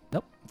inflation.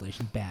 Nope,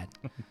 inflation's bad.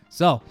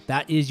 So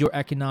that is your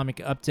economic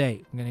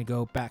update. We're going to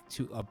go back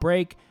to a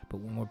break, but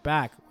when we're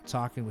back, we're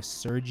talking with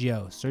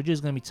Sergio. Sergio's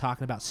going to be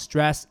talking about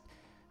stress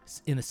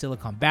in the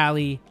Silicon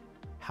Valley,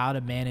 how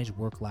to manage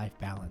work-life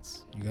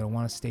balance. You're going to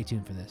want to stay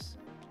tuned for this.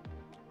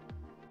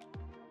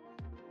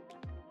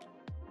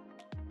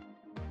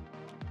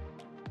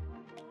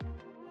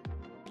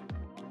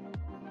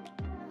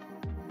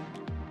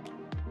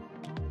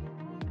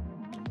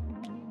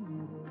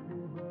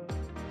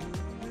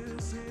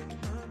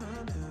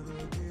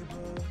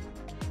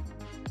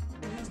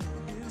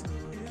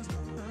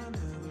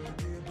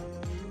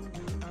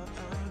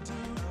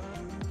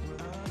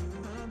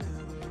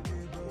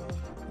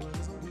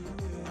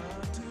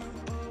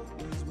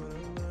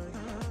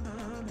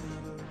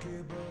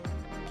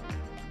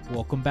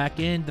 Welcome back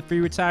in the Free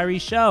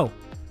Retiree Show.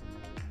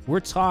 We're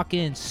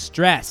talking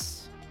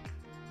stress.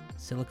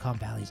 Silicon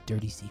Valley's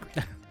dirty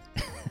secret.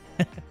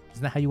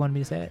 Isn't that how you wanted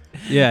me to say it?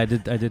 Yeah, I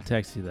did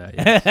text you that.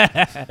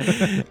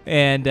 Yes.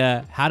 And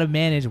how to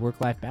manage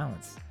work-life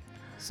balance.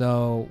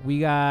 So we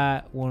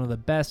got one of the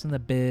best in the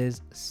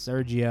biz,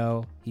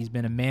 Sergio. He's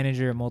been a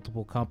manager at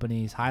multiple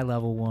companies,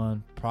 high-level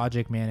one,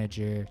 project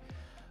manager,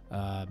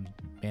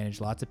 managed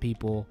lots of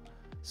people.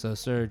 So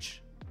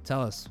Serge,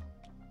 tell us,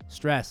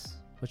 stress.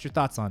 What's your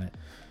thoughts on it?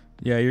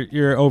 Yeah,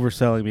 you're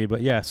overselling me,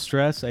 but yeah,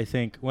 stress. I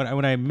think what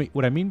I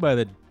mean by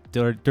the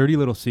dirty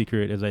little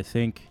secret is I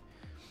think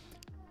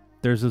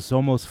there's this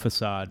almost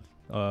facade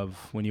of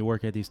when you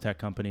work at these tech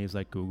companies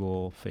like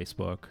Google,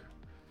 Facebook,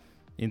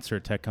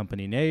 insert tech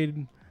company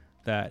name,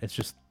 that it's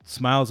just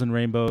smiles and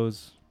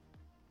rainbows,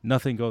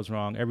 nothing goes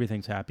wrong,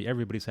 everything's happy,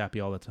 everybody's happy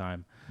all the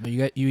time.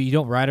 You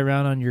don't ride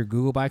around on your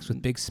Google bikes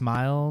with big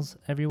smiles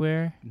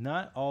everywhere?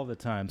 Not all the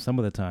time, some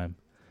of the time.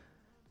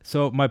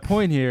 So my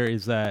point here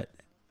is that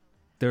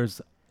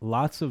there's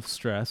lots of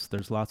stress,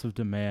 there's lots of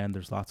demand,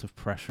 there's lots of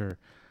pressure,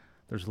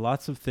 there's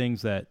lots of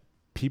things that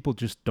people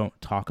just don't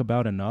talk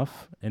about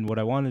enough. And what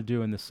I want to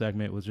do in this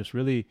segment was just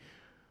really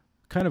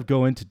kind of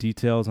go into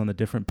details on the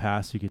different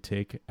paths you could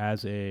take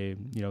as a,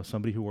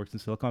 somebody who works in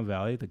Silicon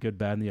Valley, the good,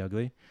 bad, and the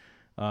ugly.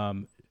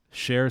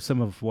 Share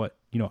some of what,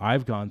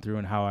 I've gone through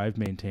and how I've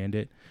maintained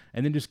it.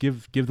 And then just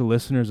give the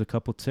listeners a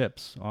couple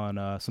tips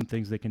on some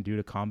things they can do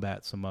to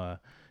combat some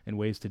and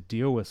ways to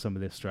deal with some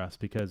of this stress.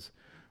 Because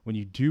when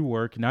you do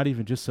work, not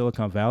even just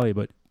Silicon Valley,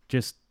 but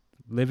just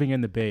living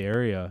in the Bay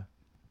Area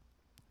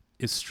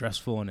is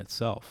stressful in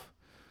itself.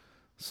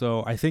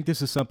 So I think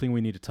this is something we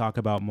need to talk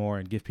about more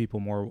and give people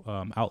more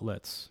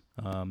outlets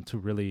to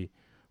really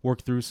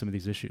work through some of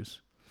these issues.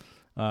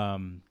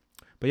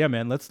 But yeah,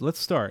 man, let's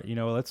start.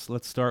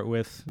 Let's start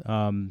with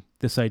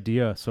this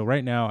idea. So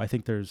right now, I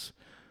think there's,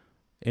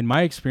 in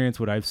my experience,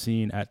 what I've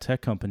seen at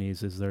tech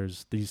companies is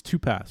there's these two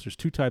paths. There's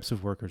two types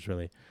of workers,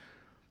 really.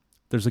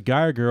 There's a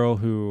guy or girl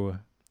who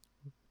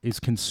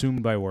is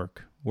consumed by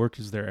work. Work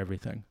is their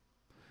everything.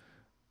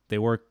 They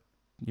work,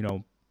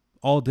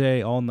 all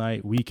day, all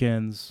night,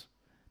 weekends.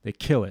 They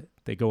kill it.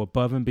 They go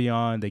above and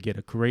beyond. They get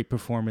a great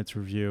performance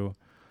review.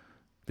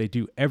 They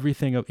do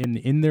everything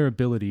in their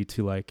ability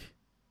to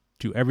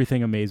do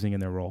everything amazing in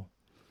their role.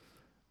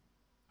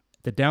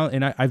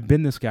 I've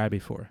been this guy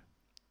before.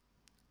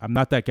 I'm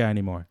not that guy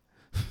anymore.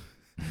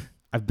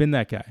 I've been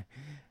that guy.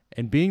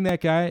 And being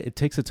that guy, it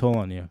takes a toll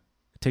on you.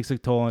 It takes a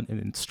toll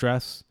in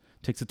stress.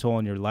 It takes a toll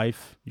on your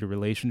life, your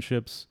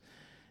relationships.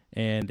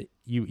 And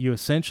you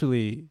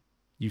essentially,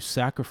 you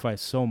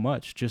sacrifice so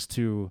much just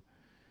to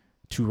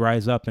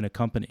rise up in a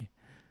company.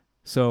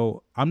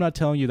 So I'm not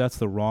telling you that's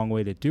the wrong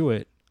way to do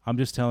it. I'm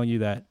just telling you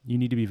that you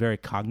need to be very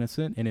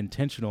cognizant and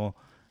intentional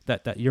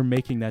that you're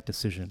making that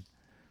decision.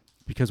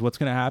 Because what's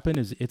going to happen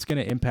is it's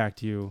going to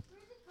impact you.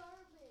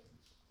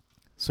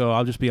 So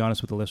I'll just be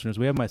honest with the listeners.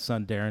 We have my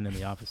son Darren in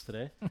the office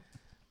today.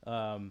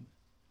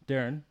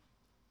 Darren,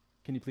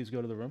 can you please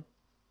go to the room?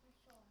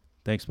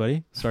 Thanks,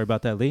 buddy. Sorry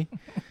about that, Lee.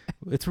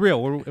 It's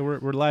real.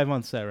 We're live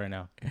on set right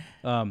now.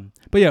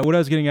 But yeah, what I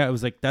was getting at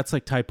was that's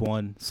type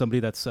 1, somebody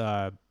that's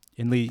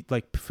in Lee.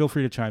 Feel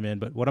free to chime in.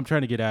 But what I'm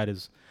trying to get at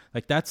is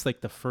that's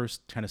the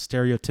first kind of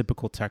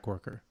stereotypical tech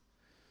worker,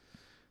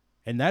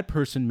 and that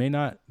person may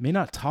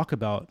not talk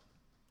about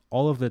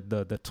all of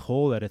the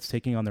toll that it's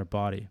taking on their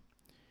body,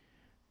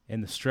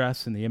 and the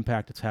stress and the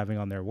impact it's having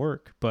on their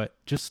work. But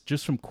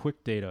just from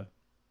quick data,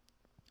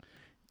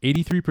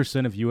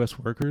 83% of U.S.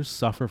 workers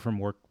suffer from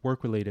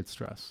work-related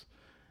stress.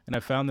 And I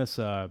found this,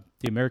 the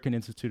American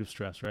Institute of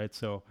Stress, right?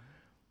 So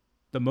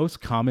the most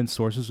common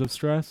sources of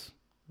stress,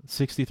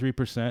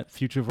 63%,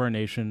 future of our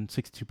nation,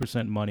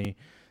 62% money,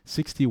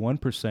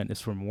 61%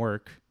 is from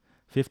work,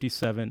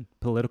 57%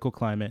 political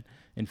climate,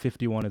 and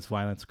 51% is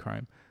violence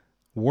crime.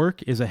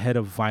 Work is ahead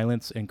of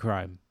violence and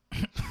crime.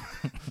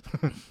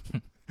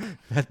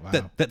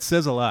 That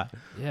says a lot.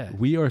 Yeah.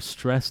 We are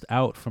stressed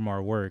out from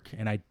our work,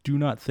 and I do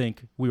not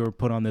think we were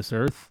put on this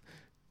earth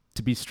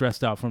to be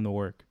stressed out from the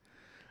work.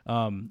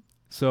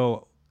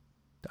 So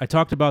I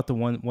talked about the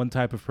one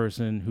type of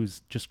person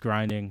who's just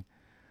grinding,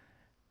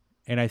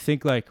 and I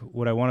think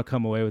what I want to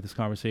come away with this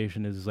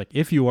conversation is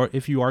if you are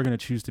going to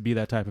choose to be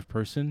that type of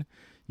person,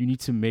 you need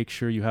to make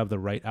sure you have the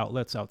right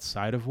outlets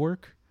outside of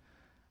work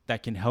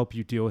that can help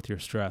you deal with your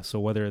stress. So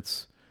whether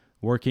it's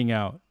working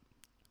out,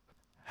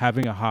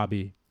 having a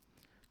hobby,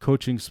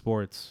 coaching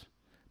sports,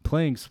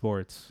 playing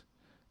sports,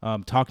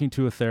 talking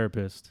to a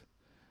therapist,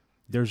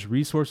 there's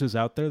resources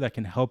out there that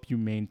can help you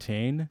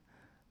maintain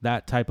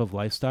that type of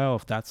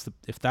lifestyle.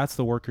 If that's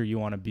the worker you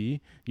want to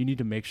be, you need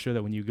to make sure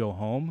that when you go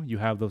home, you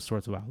have those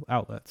sorts of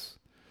outlets.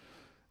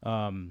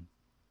 On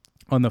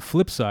the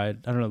flip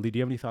side, I don't know, Lee, do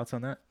you have any thoughts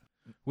on that?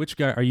 Which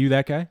guy are you?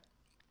 That guy?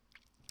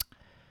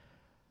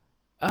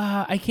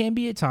 I can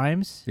be at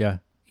times. Yeah.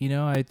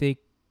 I think,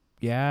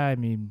 yeah. I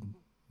mean,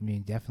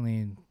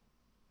 definitely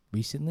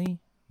recently.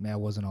 I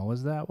wasn't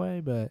always that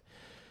way, but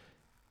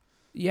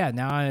yeah,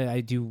 now I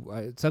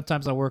do.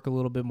 Sometimes I work a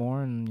little bit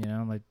more,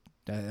 and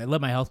I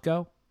let my health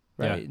go,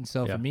 right? Yeah. And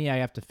so for me, I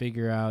have to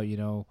figure out,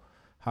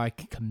 how I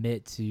can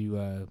commit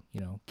to,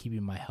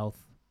 keeping my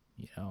health,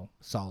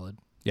 solid.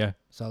 Yeah.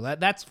 So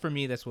that's for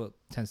me. That's what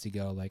tends to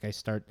go. I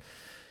start,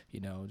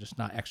 just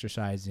not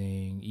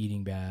exercising,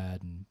 eating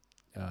bad, and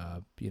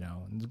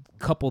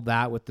couple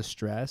that with the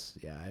stress.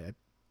 Yeah,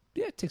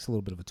 it takes a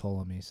little bit of a toll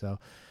on me. So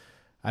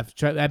I've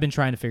been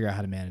trying to figure out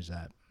how to manage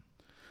that.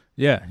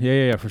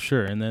 Yeah, for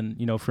sure. And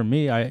then, for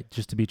me,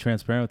 just to be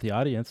transparent with the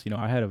audience,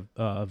 I had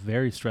a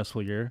very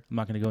stressful year. I'm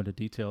not going to go into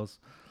details.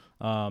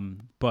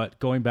 But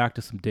going back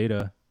to some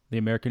data, the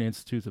American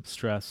Institute of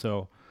Stress.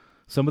 So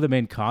some of the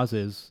main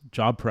causes,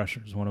 job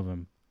pressure is one of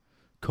them,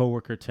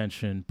 coworker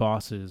tension,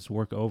 bosses,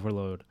 work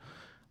overload.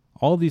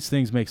 All these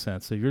things make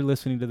sense. So if you're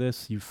listening to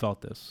this, you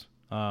felt this.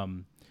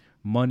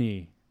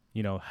 Money,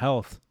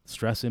 health,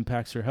 stress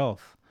impacts your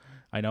health.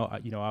 I know,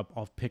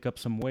 I'll pick up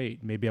some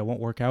weight. Maybe I won't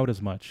work out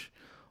as much.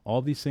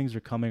 All these things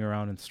are coming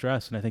around in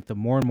stress. And I think the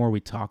more and more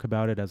we talk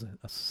about it as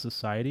a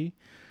society,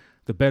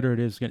 the better it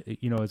is,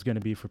 it's going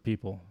to be for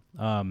people.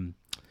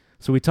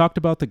 So we talked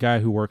about the guy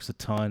who works a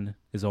ton,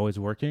 is always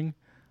working.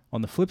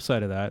 On the flip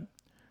side of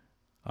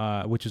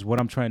that, which is what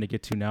I'm trying to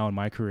get to now in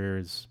my career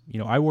is,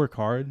 I work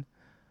hard,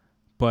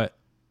 but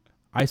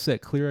I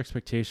set clear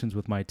expectations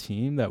with my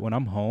team that when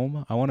I'm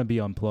home, I want to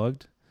be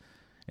unplugged.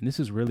 And this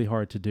is really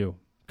hard to do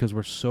because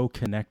we're so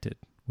connected.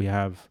 We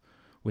have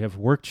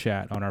work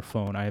chat on our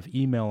phone. I have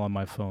email on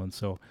my phone.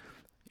 So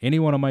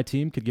anyone on my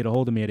team could get a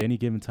hold of me at any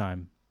given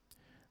time.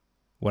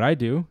 What I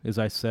do is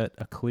I set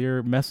a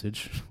clear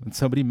message when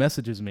somebody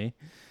messages me,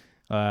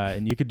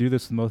 and you could do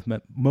this with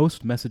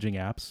most messaging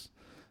apps.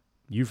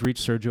 You've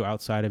reached Sergio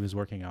outside of his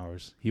working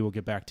hours. He will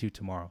get back to you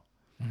tomorrow.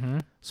 Mm-hmm.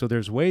 So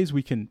there's ways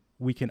we can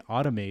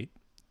automate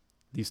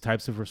these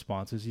types of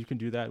responses. You can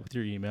do that with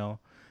your email.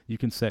 You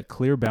can set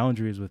clear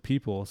boundaries with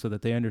people so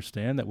that they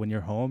understand that when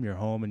you're home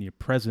and you're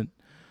present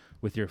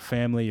with your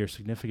family, your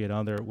significant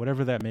other,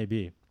 whatever that may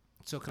be.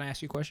 So can I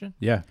ask you a question?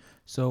 Yeah.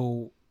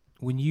 So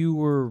when you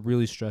were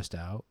really stressed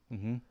out,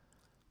 Mm-hmm.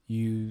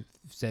 you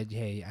said,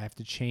 hey, I have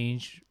to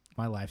change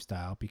my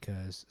lifestyle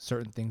because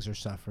certain things are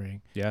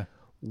suffering. Yeah.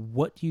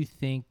 What do you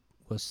think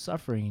was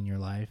suffering in your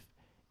life?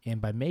 And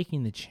by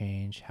making the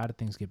change, how did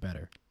things get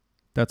better?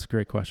 That's a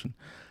great question.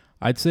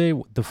 I'd say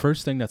the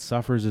first thing that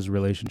suffers is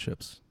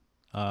relationships.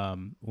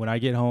 When I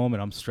get home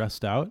and I'm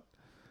stressed out,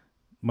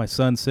 my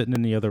son's sitting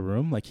in the other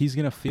room, like he's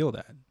going to feel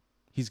that.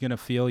 He's going to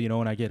feel,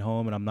 when I get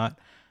home and I'm not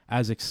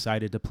as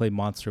excited to play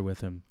Monster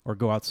with him or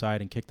go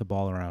outside and kick the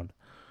ball around.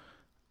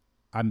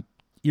 I'm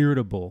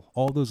irritable.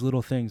 All those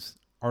little things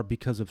are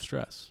because of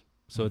stress.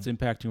 So it's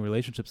impacting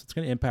relationships. It's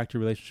going to impact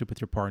your relationship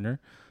with your partner.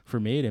 For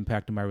me, it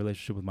impacted my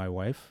relationship with my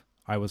wife.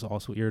 I was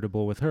also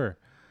irritable with her.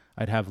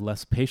 I'd have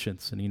less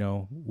patience. And,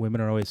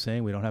 women are always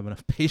saying we don't have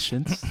enough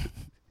patience.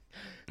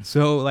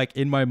 So like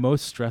in my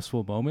most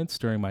stressful moments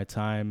during my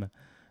time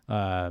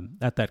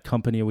at that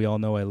company we all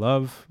know I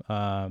love,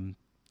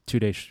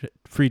 2-day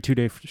free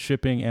 2-day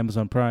shipping,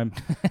 Amazon Prime,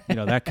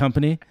 that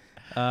company,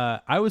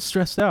 I was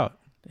stressed out.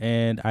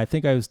 And I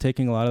think I was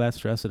taking a lot of that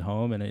stress at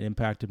home, and it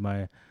impacted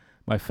my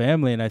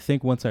family. And I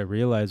think once I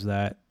realized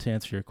that, to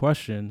answer your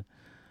question,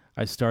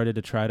 I started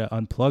to try to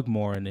unplug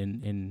more.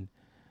 And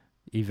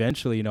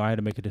eventually, I had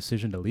to make a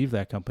decision to leave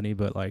that company.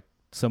 But like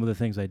some of the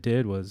things I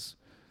did was,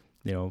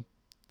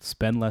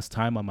 spend less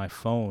time on my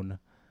phone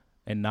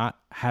and not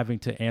having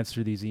to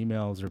answer these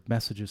emails or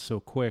messages so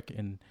quick,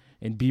 and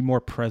be more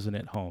present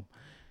at home.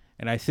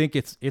 And I think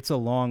it's a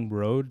long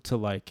road to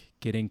like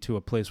getting to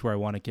a place where I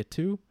want to get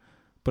to.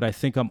 But I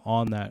think I'm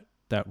on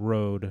that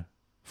road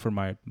for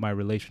my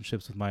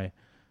relationships with my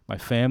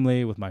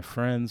family, with my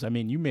friends. I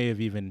mean, you may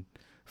have even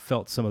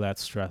felt some of that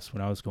stress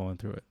when I was going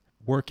through it.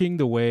 Working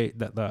the way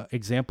that the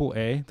example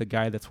A, the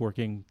guy that's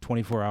working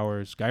 24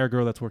 hours, guy or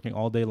girl that's working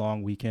all day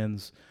long,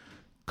 weekends,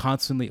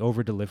 constantly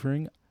over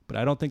delivering. But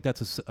I don't think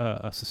that's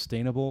a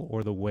sustainable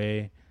or the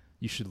way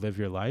you should live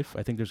your life.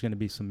 I think there's going to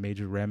be some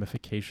major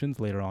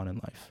ramifications later on in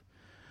life.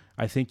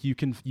 I think you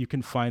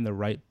can find the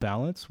right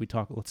balance.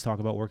 Let's talk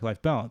about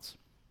work-life balance.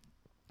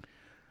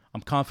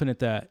 I'm confident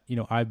that,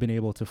 I've been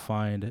able to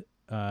find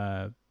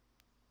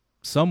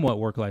somewhat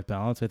work-life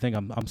balance. I think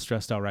I'm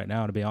stressed out right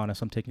now. To be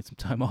honest, I'm taking some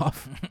time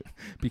off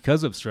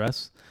because of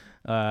stress.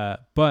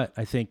 But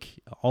I think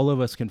all of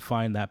us can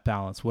find that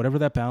balance. Whatever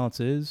that balance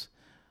is,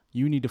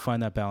 you need to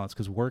find that balance,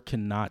 because work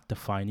cannot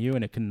define you,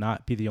 and it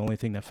cannot be the only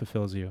thing that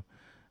fulfills you.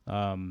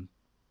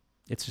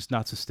 It's just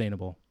not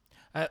sustainable.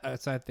 I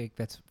think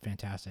that's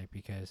fantastic,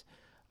 because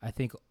I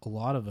think a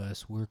lot of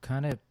us, we're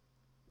kind of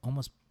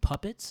almost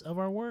puppets of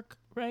our work,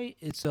 right?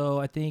 And so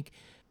I think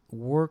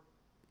work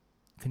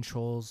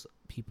controls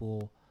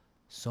people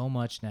so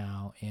much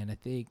now, and I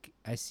think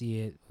I see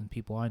it in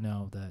people I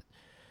know that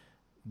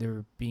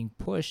they're being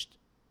pushed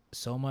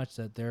so much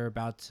that they're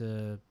about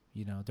to,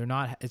 they're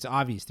not, it's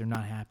obvious they're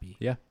not happy.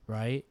 Yeah.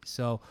 Right?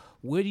 So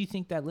where do you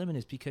think that limit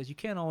is? Because you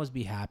can't always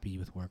be happy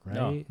with work,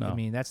 right? No. I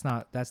mean, that's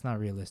not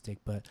realistic,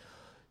 but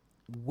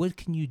what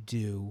can you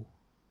do?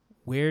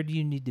 Where do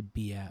you need to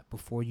be at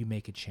before you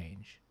make a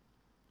change?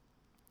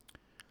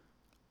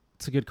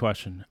 It's a good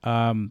question.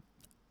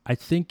 I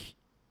think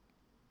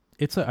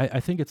it's like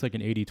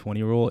an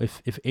 80-20 rule.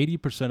 If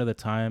 80% of the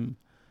time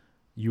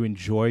you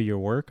enjoy your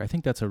work, I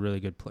think that's a really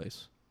good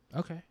place.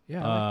 Okay.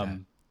 Yeah. I like that.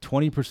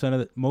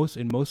 20% of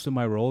most of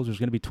my roles, there's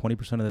going to be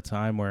 20% of the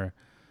time where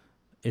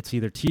it's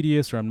either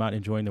tedious or I'm not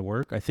enjoying the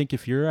work. I think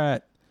if you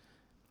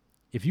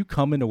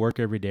come into work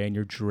every day and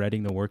you're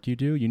dreading the work you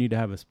do, you need to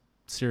have a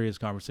serious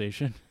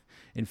conversation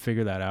and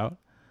figure that out.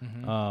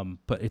 Mm-hmm.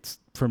 But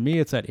for me,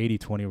 it's that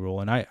 80-20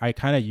 rule. And I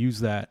kind of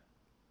use that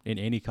in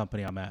any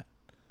company I'm at.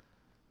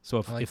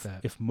 So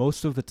if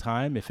most of the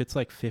time, if it's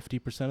like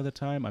 50% of the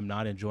time, I'm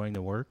not enjoying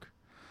the work,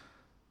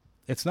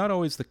 it's not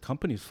always the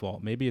company's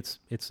fault. Maybe it's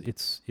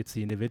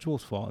the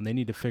individual's fault, and they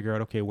need to figure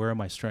out, okay, where are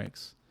my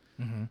strengths?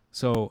 Mm-hmm.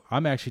 So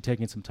I'm actually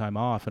taking some time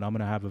off, and I'm going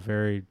to have a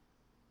very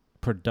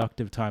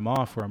productive time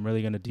off where I'm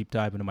really going to deep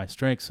dive into my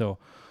strengths. So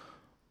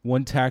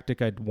one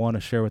tactic I'd want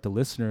to share with the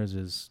listeners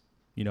is,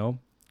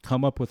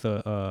 come up with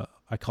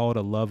I call it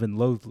a love and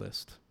loathe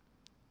list.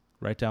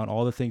 Write down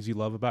all the things you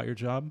love about your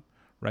job.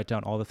 Write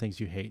down all the things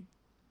you hate.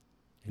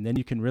 And then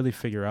you can really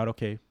figure out,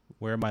 okay,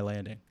 where am I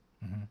landing?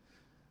 Mm-hmm.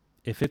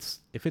 If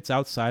it's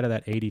outside of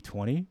that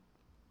 80-20,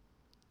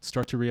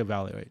 start to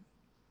reevaluate.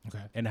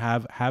 Okay. And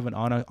have an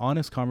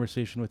honest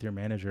conversation with your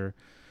manager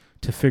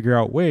to figure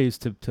out ways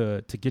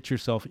to get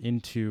yourself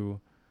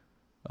into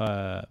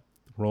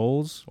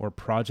roles or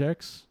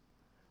projects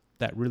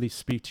that really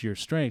speak to your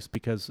strengths.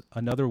 Because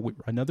another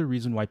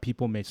reason why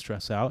people may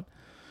stress out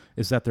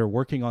is that they're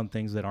working on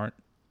things that aren't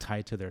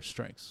tied to their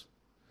strengths.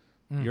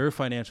 You're a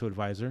financial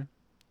advisor.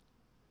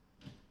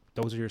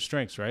 Those are your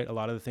strengths, right? A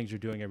lot of the things you're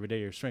doing every day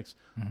are your strengths.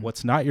 Mm-hmm.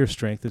 What's not your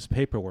strength is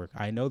paperwork.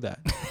 I know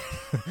that.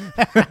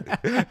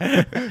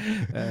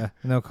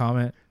 No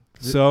comment.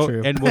 So,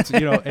 True. and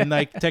and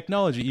like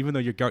technology, even though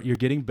you're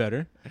getting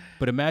better,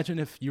 but imagine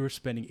if you were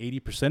spending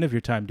 80% of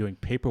your time doing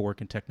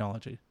paperwork in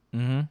technology.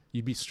 Mm-hmm.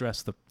 You'd be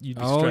stressed. You'd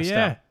be Oh, stressed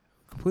yeah. out,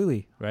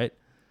 Completely. right?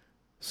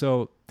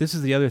 So this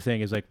is the other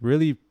thing is like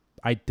really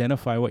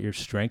identify what your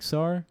strengths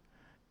are,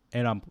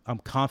 and I'm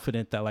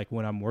confident that like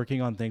when I'm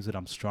working on things that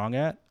I'm strong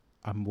at,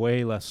 I'm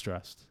way less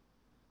stressed.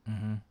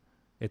 Mm-hmm.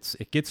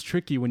 It gets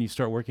tricky when you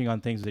start working on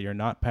things that you're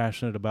not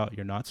passionate about,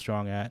 you're not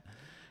strong at,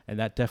 and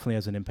that definitely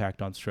has an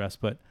impact on stress.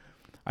 But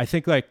I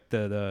think like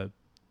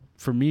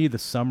for me, the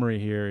summary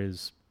here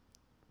is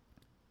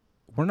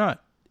we're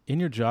not in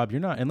your job.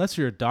 You're not, unless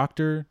you're a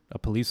doctor, a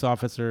police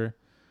officer,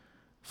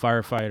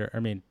 firefighter. I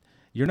mean,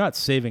 you're not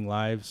saving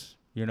lives.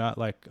 You're not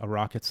like a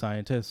rocket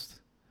scientist.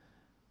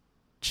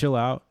 Chill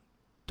out.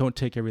 Don't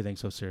take everything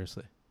so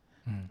seriously.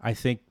 I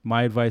think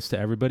my advice to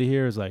everybody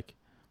here is like,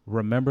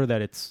 remember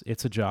that it's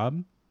a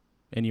job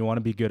and you want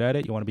to be good at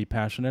it. You want to be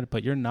passionate,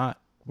 but we're not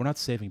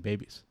saving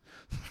babies.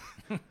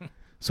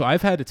 So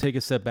I've had to take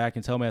a step back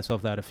and tell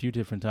myself that a few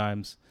different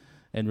times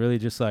and really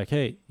just like,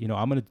 hey, I'm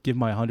going to give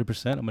my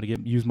 100%. I'm going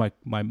to use my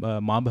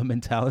Mamba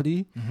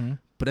mentality. Mm-hmm.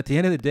 But at the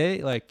end of the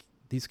day, like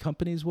these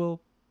companies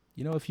will,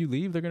 if you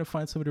leave, they're going to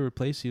find somebody to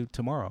replace you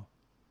tomorrow.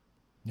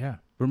 Yeah.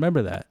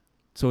 Remember that.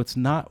 So it's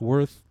not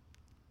worth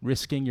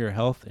risking your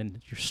health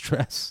and your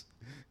stress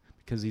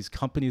because these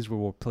companies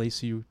will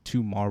replace you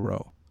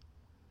tomorrow.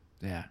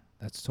 Yeah,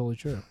 that's totally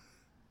true.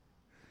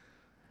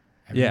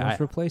 Yeah, Everyone's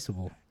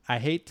replaceable. I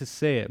hate to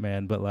say it,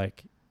 man, but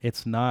like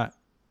it's not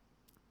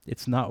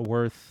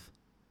worth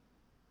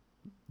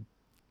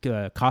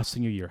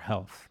costing you your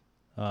health.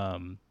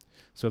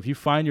 So if you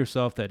find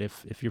yourself that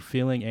if you're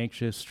feeling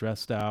anxious,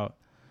 stressed out,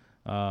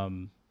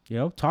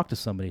 talk to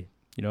somebody.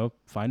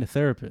 Find a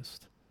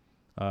therapist.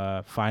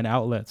 Find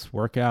outlets.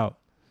 Work out.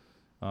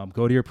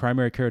 Go to your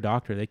primary care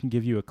doctor. They can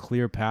give you a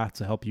clear path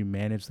to help you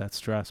manage that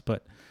stress.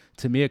 But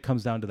to me, it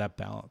comes down to that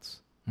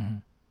balance. Mm-hmm.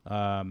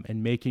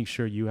 And making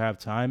sure you have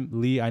time.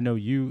 Lee, I know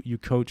you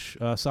coach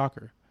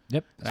soccer.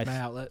 Yep, that's my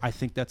outlet. I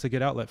think that's a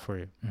good outlet for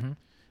you. Mm-hmm.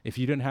 If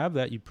you didn't have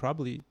that,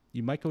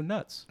 you might go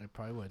nuts. I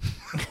probably would.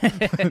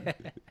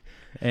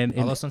 and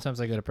although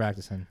sometimes I go to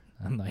practice and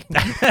I'm like,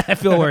 I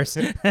feel worse.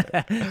 No,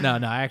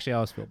 I actually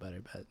always feel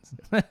better.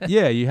 But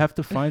yeah, you have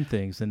to find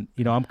things. And,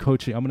 I'm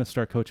coaching. I'm going to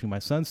start coaching my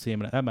son's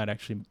team, and that might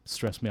actually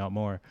stress me out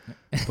more.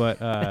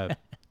 But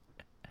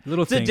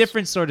little it's things. a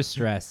different sort of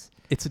stress.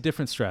 It's a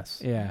different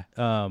stress. Yeah.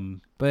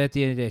 But at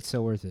the end of the day, it's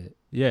so worth it.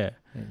 Yeah.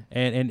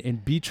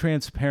 And be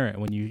transparent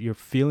when you're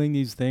feeling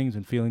these things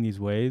and feeling these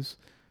ways.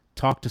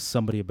 Talk to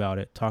somebody about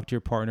it. Talk to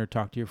your partner.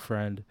 Talk to your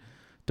friend.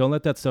 Don't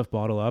let that stuff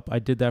bottle up. I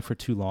did that for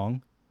too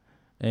long,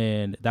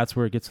 and that's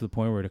where it gets to the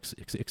point where it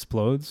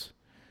explodes.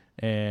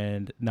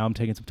 And now I'm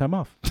taking some time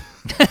off.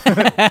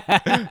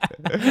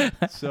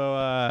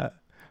 So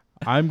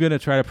I'm going to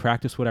try to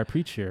practice what I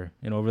preach here.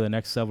 And over the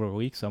next several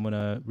weeks, I'm going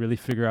to really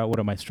figure out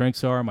what my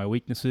strengths are, my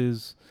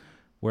weaknesses,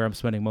 where I'm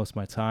spending most of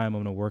my time.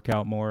 I'm going to work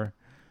out more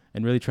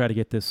and really try to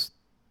get this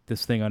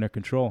thing under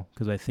control,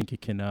 because I think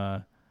it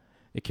can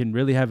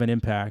really have an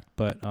impact.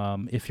 But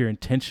if you're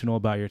intentional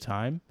about your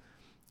time,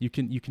 you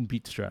can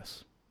beat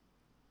stress.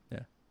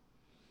 Yeah.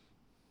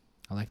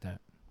 I like that.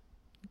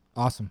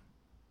 Awesome.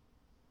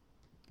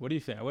 What do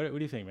you think? What do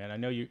you think, man? I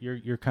know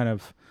you're kind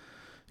of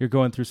you're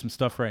going through some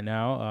stuff right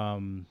now.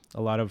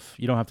 A lot of,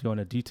 you don't have to go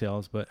into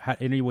details, but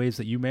any ways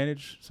that you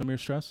manage some of your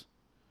stress?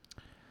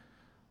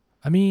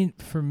 I mean,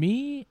 for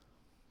me,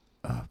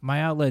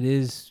 my outlet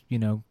is,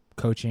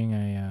 coaching.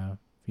 If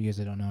you guys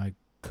that don't know, I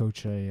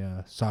coach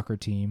a soccer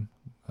team,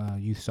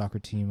 youth soccer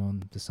team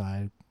on the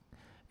side.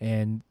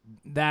 And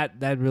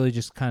that really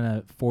just kind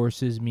of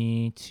forces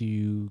me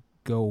to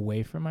go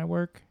away from my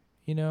work,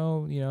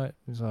 so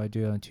I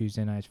do it on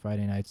Tuesday nights,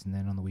 Friday nights, and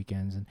then on the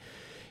weekends. And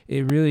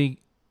it really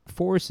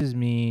forces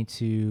me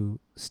to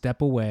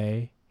step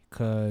away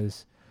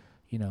because,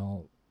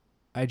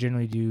 I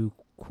generally do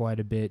quite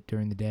a bit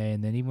during the day.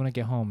 And then even when I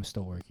get home, I'm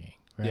still working.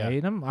 Right. Yeah.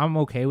 And I'm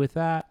okay with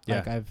that.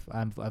 Yeah. Like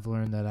I've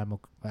learned that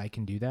I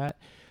can do that.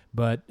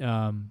 But,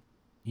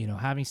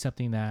 having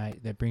something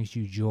that brings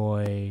you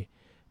joy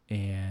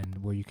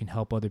and where you can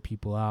help other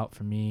people out,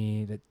 for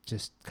me, that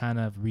just kind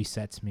of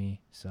resets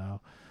me. So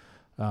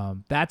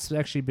that's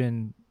actually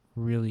been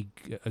really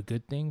a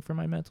good thing for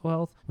my mental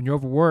health. When you're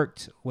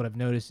overworked, what I've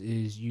noticed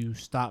is you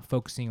stop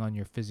focusing on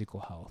your physical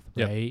health,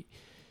 right? Yep.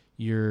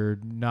 You're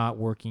not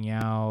working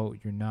out,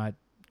 you're not,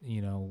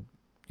 you're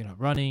not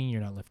running,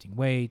 you're not lifting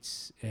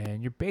weights,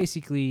 and you're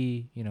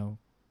basically,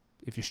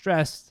 if you're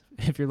stressed,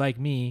 if you're like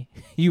me,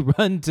 you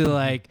run to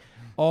like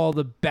all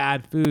the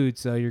bad food.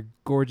 So you're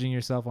gorging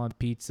yourself on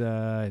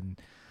pizza and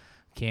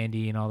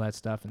candy and all that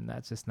stuff, and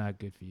that's just not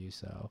good for you.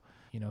 So,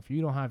 if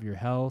you don't have your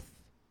health,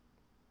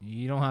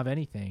 you don't have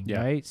anything,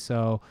 right?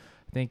 So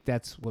I think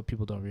that's what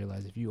people don't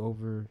realize. If you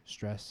over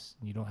stress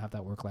and you don't have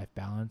that work-life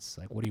balance,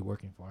 like, what are you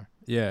working for?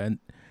 Yeah, and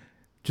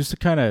just to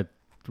kind of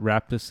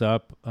wrap this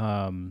up,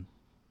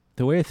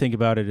 the way I think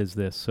about it is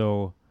this.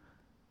 So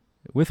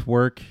with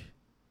work,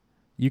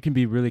 you can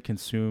be really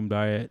consumed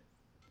by it,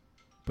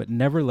 but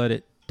never let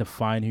it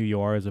define who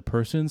you are as a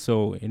person.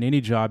 So in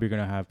any job, you're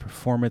going to have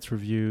performance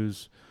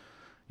reviews.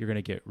 You're going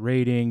to get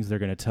ratings. They're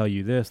going to tell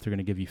you this. They're going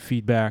to give you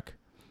feedback.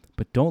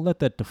 But don't let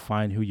that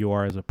define who you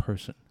are as a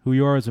person. Who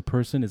you are as a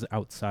person is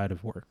outside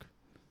of work.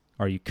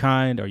 Are you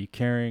kind? Are you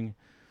caring?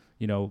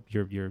 You know,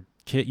 your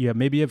kid.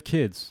 Maybe you have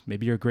kids.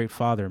 Maybe you're a great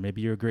father.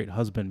 Maybe you're a great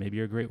husband. Maybe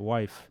you're a great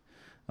wife.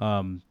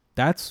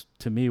 That's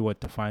to me what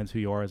defines who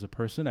you are as a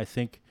person. I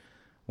think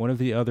one of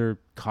the other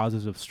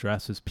causes of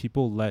stress is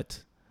people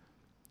let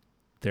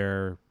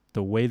the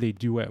way they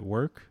do at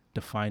work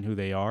define who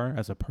they are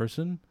as a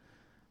person.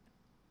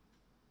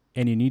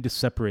 And you need to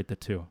separate the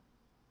two.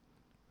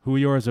 Who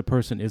you are as a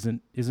person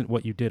isn't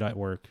what you did at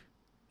work.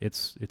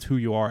 It's who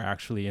you are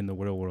actually in the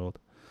real world.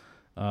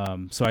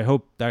 So I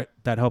hope that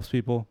helps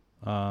people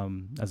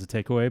as a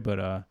takeaway.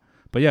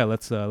 But yeah,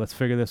 let's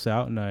figure this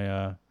out. And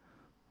I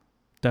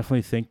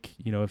definitely think,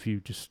 you know, if you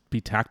just be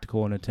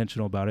tactical and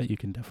intentional about it, you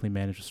can definitely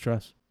manage the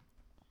stress.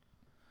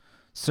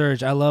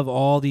 Serge, I love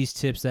all these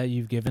tips that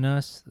you've given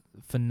us.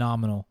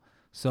 Phenomenal.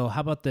 So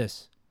how about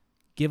this?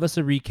 Give us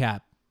a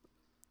recap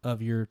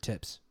of your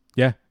tips.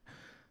 Yeah.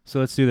 So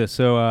let's do this.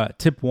 So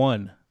tip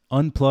 1,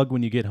 unplug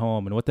when you get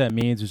home. And what that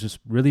means is just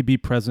really be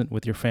present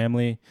with your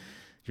family,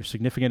 your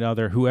significant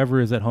other, whoever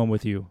is at home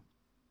with you.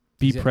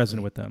 Be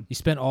present with them. You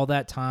spent all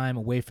that time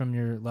away from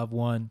your loved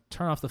one.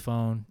 Turn off the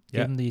phone.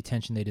 Give them the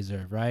attention they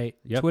deserve, right?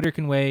 Yep. Twitter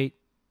can wait.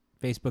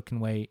 Facebook can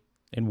wait.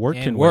 And work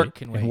can wait.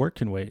 And work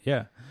can wait.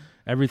 Yeah.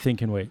 Everything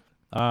can wait.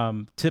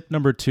 Tip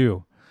number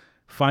 2,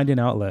 find an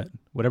outlet,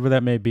 whatever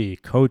that may be.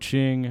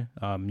 Coaching,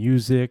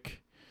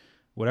 music,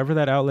 whatever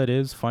that outlet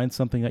is, find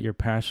something that you're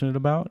passionate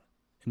about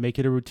and make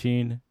it a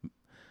routine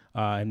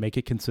and make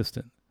it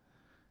consistent.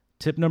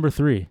 Tip number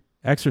 3,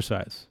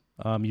 exercise.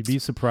 You'd be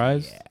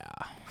surprised.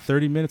 Yeah.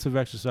 30 minutes of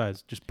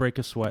exercise, just break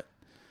a sweat,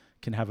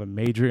 can have a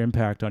major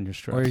impact on your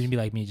stress. Or you're going to be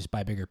like me, just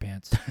buy bigger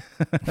pants.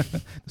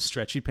 The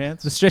stretchy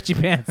pants? The stretchy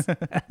pants.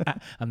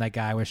 I'm that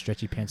guy. I wear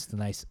stretchy pants to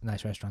nice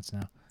restaurants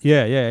now.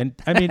 Yeah. And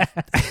I mean,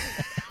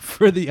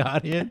 for the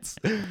audience,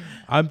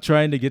 I'm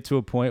trying to get to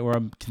a point where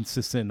I'm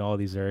consistent in all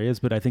these areas,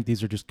 but I think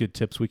these are just good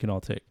tips we can all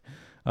take.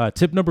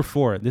 Tip number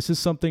 4, this is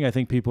something I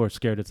think people are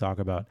scared to talk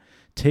about.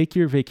 Take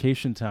your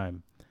vacation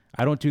time.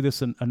 I don't do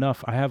this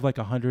enough. I have like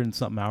 100 and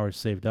something hours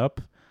saved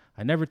up.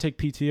 I never take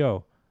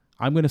PTO.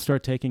 I'm going to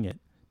start taking it.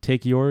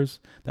 Take yours.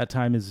 That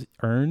time is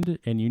earned,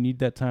 and you need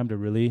that time to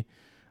really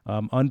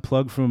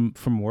unplug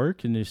from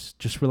work and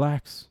just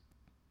relax.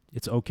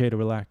 It's okay to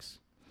relax.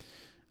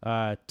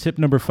 Tip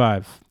number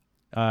 5.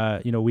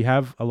 We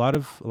have a lot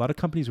of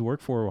companies we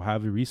work for will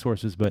have the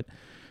resources, but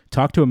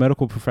talk to a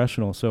medical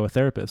professional. So a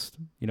therapist.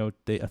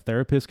 A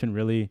therapist can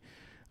really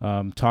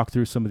talk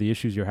through some of the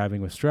issues you're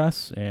having with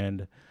stress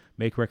and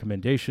make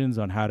recommendations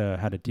on how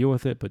to deal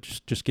with it, but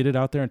just get it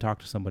out there and talk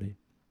to somebody.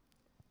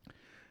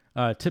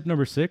 Tip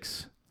number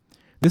 6,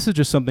 this is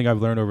just something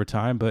I've learned over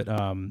time, but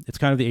it's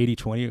kind of the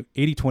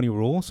 80-20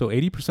 rule. So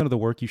 80% of the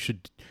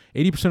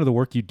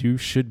work you do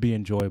should be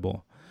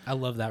enjoyable. I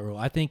love that rule.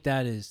 I think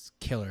that is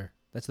killer.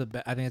 I think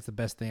that's the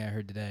best thing I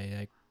heard today.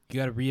 Like, you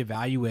got to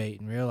reevaluate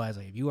and realize,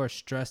 like, if you are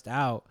stressed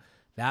out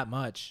that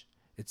much,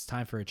 it's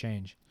time for a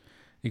change.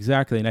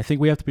 Exactly. And I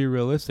think we have to be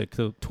realistic.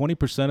 So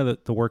 20% of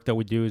the work that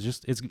we do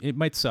is it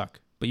might suck,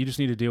 but you just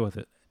need to deal with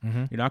it.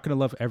 Mm-hmm. You're not going to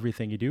love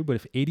everything you do, but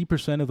if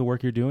 80% of the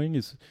work you're doing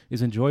is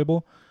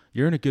enjoyable,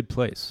 you're in a good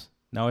place.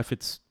 Now, if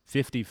it's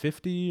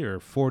 50-50 or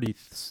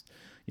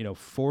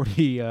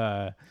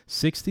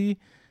 40-60,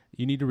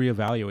 you need to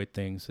reevaluate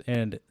things.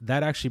 And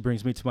that actually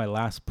brings me to my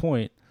last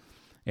point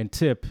and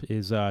tip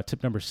is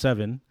tip number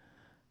 7.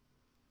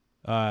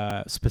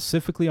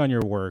 Specifically on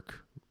your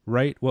work,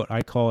 write what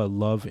I call a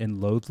love and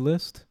loathe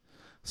list.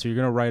 So you're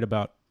going to write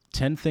about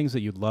 10 things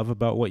that you love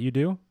about what you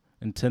do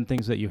and 10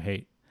 things that you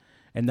hate.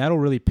 And that'll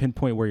really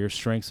pinpoint where your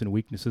strengths and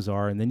weaknesses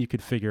are. And then you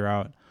could figure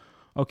out,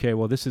 okay,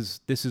 well, this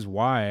is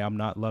why I'm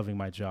not loving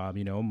my job.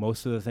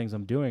 Most of the things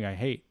I'm doing, I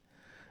hate.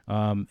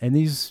 And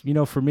these,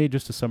 for me,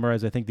 just to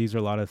summarize, I think these are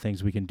a lot of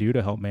things we can do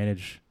to help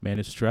manage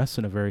stress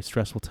in a very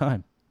stressful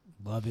time.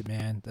 Love it,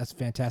 man. That's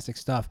fantastic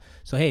stuff.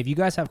 So, hey, if you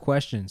guys have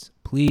questions,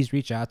 please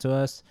reach out to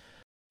us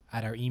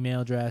at our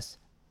email address,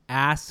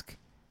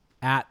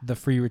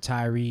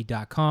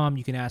 ask@thefreeretiree.com.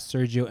 You can ask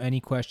Sergio any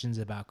questions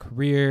about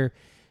career.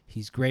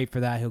 He's great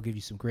for that. He'll give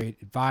you some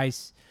great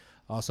advice.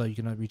 Also, you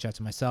can reach out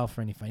to myself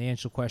for any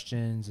financial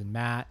questions and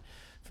Matt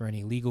for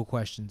any legal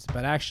questions.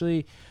 But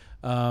actually,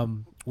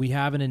 we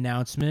have an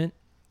announcement.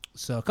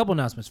 So a couple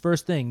announcements.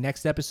 First thing,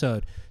 next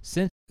episode,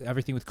 since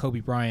everything with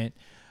Kobe Bryant,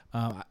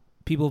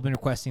 people have been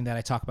requesting that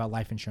I talk about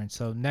life insurance.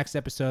 So next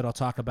episode, I'll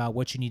talk about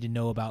what you need to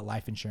know about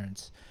life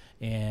insurance.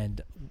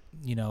 And,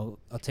 I'll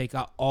take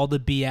out all the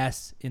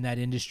BS in that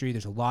industry.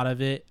 There's a lot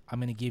of it. I'm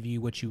going to give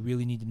you what you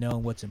really need to know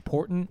and what's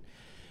important.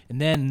 And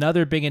then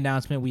another big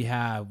announcement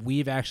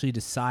we've actually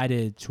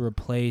decided to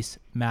replace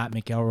Matt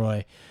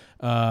McElroy.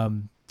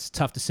 It's a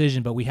tough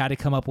decision, but we had to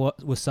come up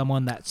with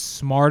someone that's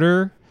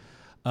smarter,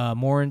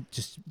 more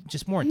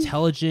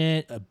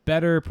intelligent, a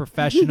better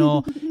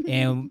professional.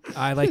 And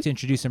I'd like to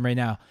introduce him right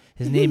now.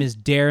 His name is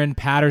Darren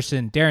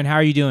Patterson. Darren, how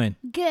are you doing?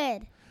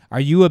 Good. Are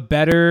you a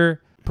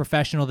better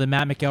professional than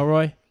Matt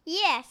McElroy?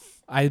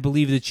 Yes. I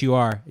believe that you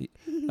are.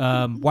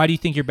 Why do you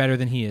think you're better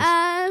than he is?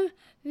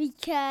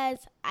 Because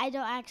I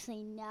don't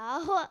actually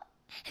know.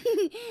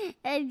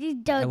 I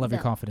just don't I love know.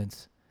 your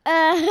confidence.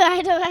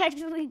 I don't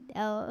actually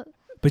know.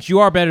 But you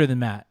are better than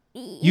Matt.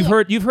 You've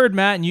Yeah. heard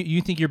Matt, and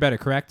you think you're better,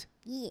 correct?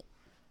 Yeah.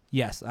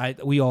 Yes,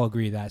 we all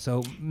agree that.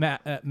 So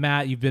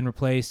Matt, you've been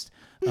replaced.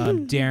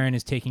 Darren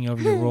is taking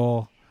over your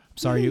role. I'm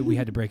sorry we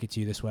had to break it to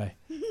you this way.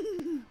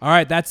 All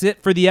right, that's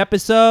it for the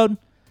episode.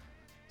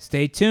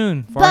 Stay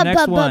tuned for our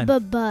next one.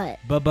 Bye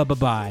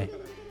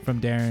from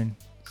Darren,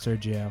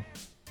 Sergio,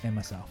 and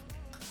myself.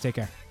 Take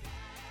care.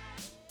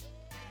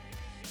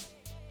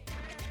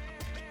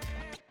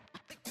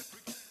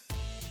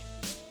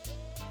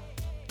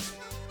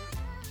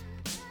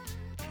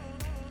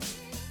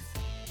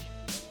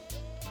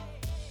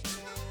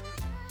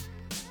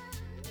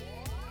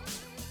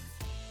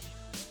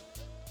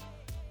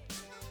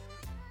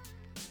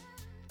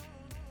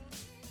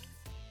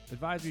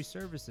 Advisory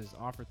services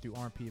offered through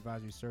RMP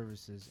Advisory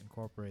Services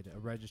Incorporated, a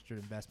registered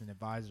investment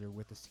advisor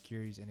with the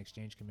Securities and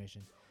Exchange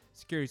Commission.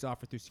 Securities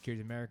offered through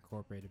Securities America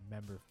Incorporated,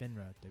 member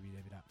FINRA,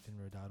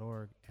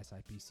 www.finra.org,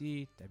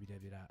 SIPC,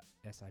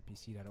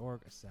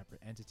 www.sipc.org, a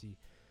separate entity.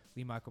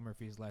 Lee Michael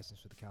Murphy is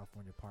licensed with the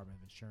California Department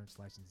of Insurance,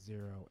 license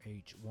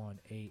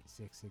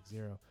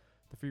 0H18660.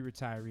 The Free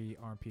Retiree,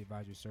 RMP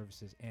Advisory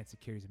Services, and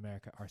Securities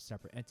America are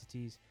separate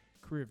entities.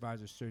 Career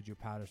advisor Sergio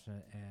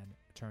Patterson and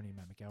attorney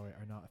Matt McElroy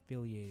are not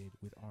affiliated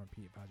with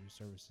RMP Advisory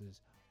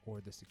Services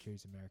or the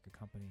Securities America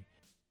Company.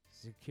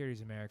 Securities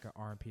America,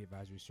 RMP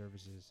Advisory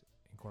Services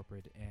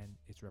Incorporated, and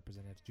its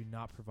representatives do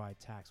not provide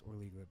tax or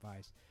legal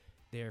advice.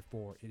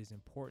 Therefore, it is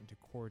important to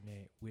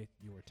coordinate with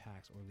your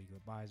tax or legal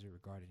advisor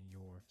regarding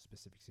your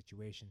specific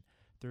situation.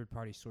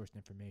 Third-party sourced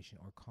information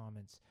or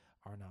comments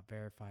are not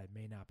verified,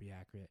 may not be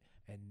accurate,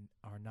 and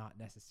are not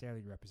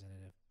necessarily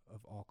representative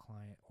of all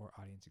client or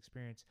audience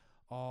experience.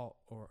 All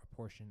or a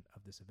portion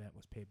of this event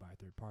was paid by a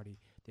third party.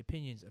 The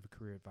opinions of a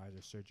career advisor,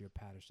 Sergio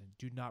Patterson,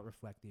 do not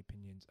reflect the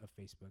opinions of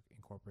Facebook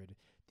Incorporated.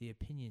 The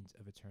opinions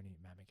of attorney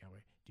Matt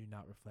McElroy do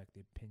not reflect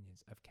the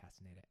opinions of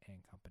Castaneda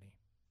and Company.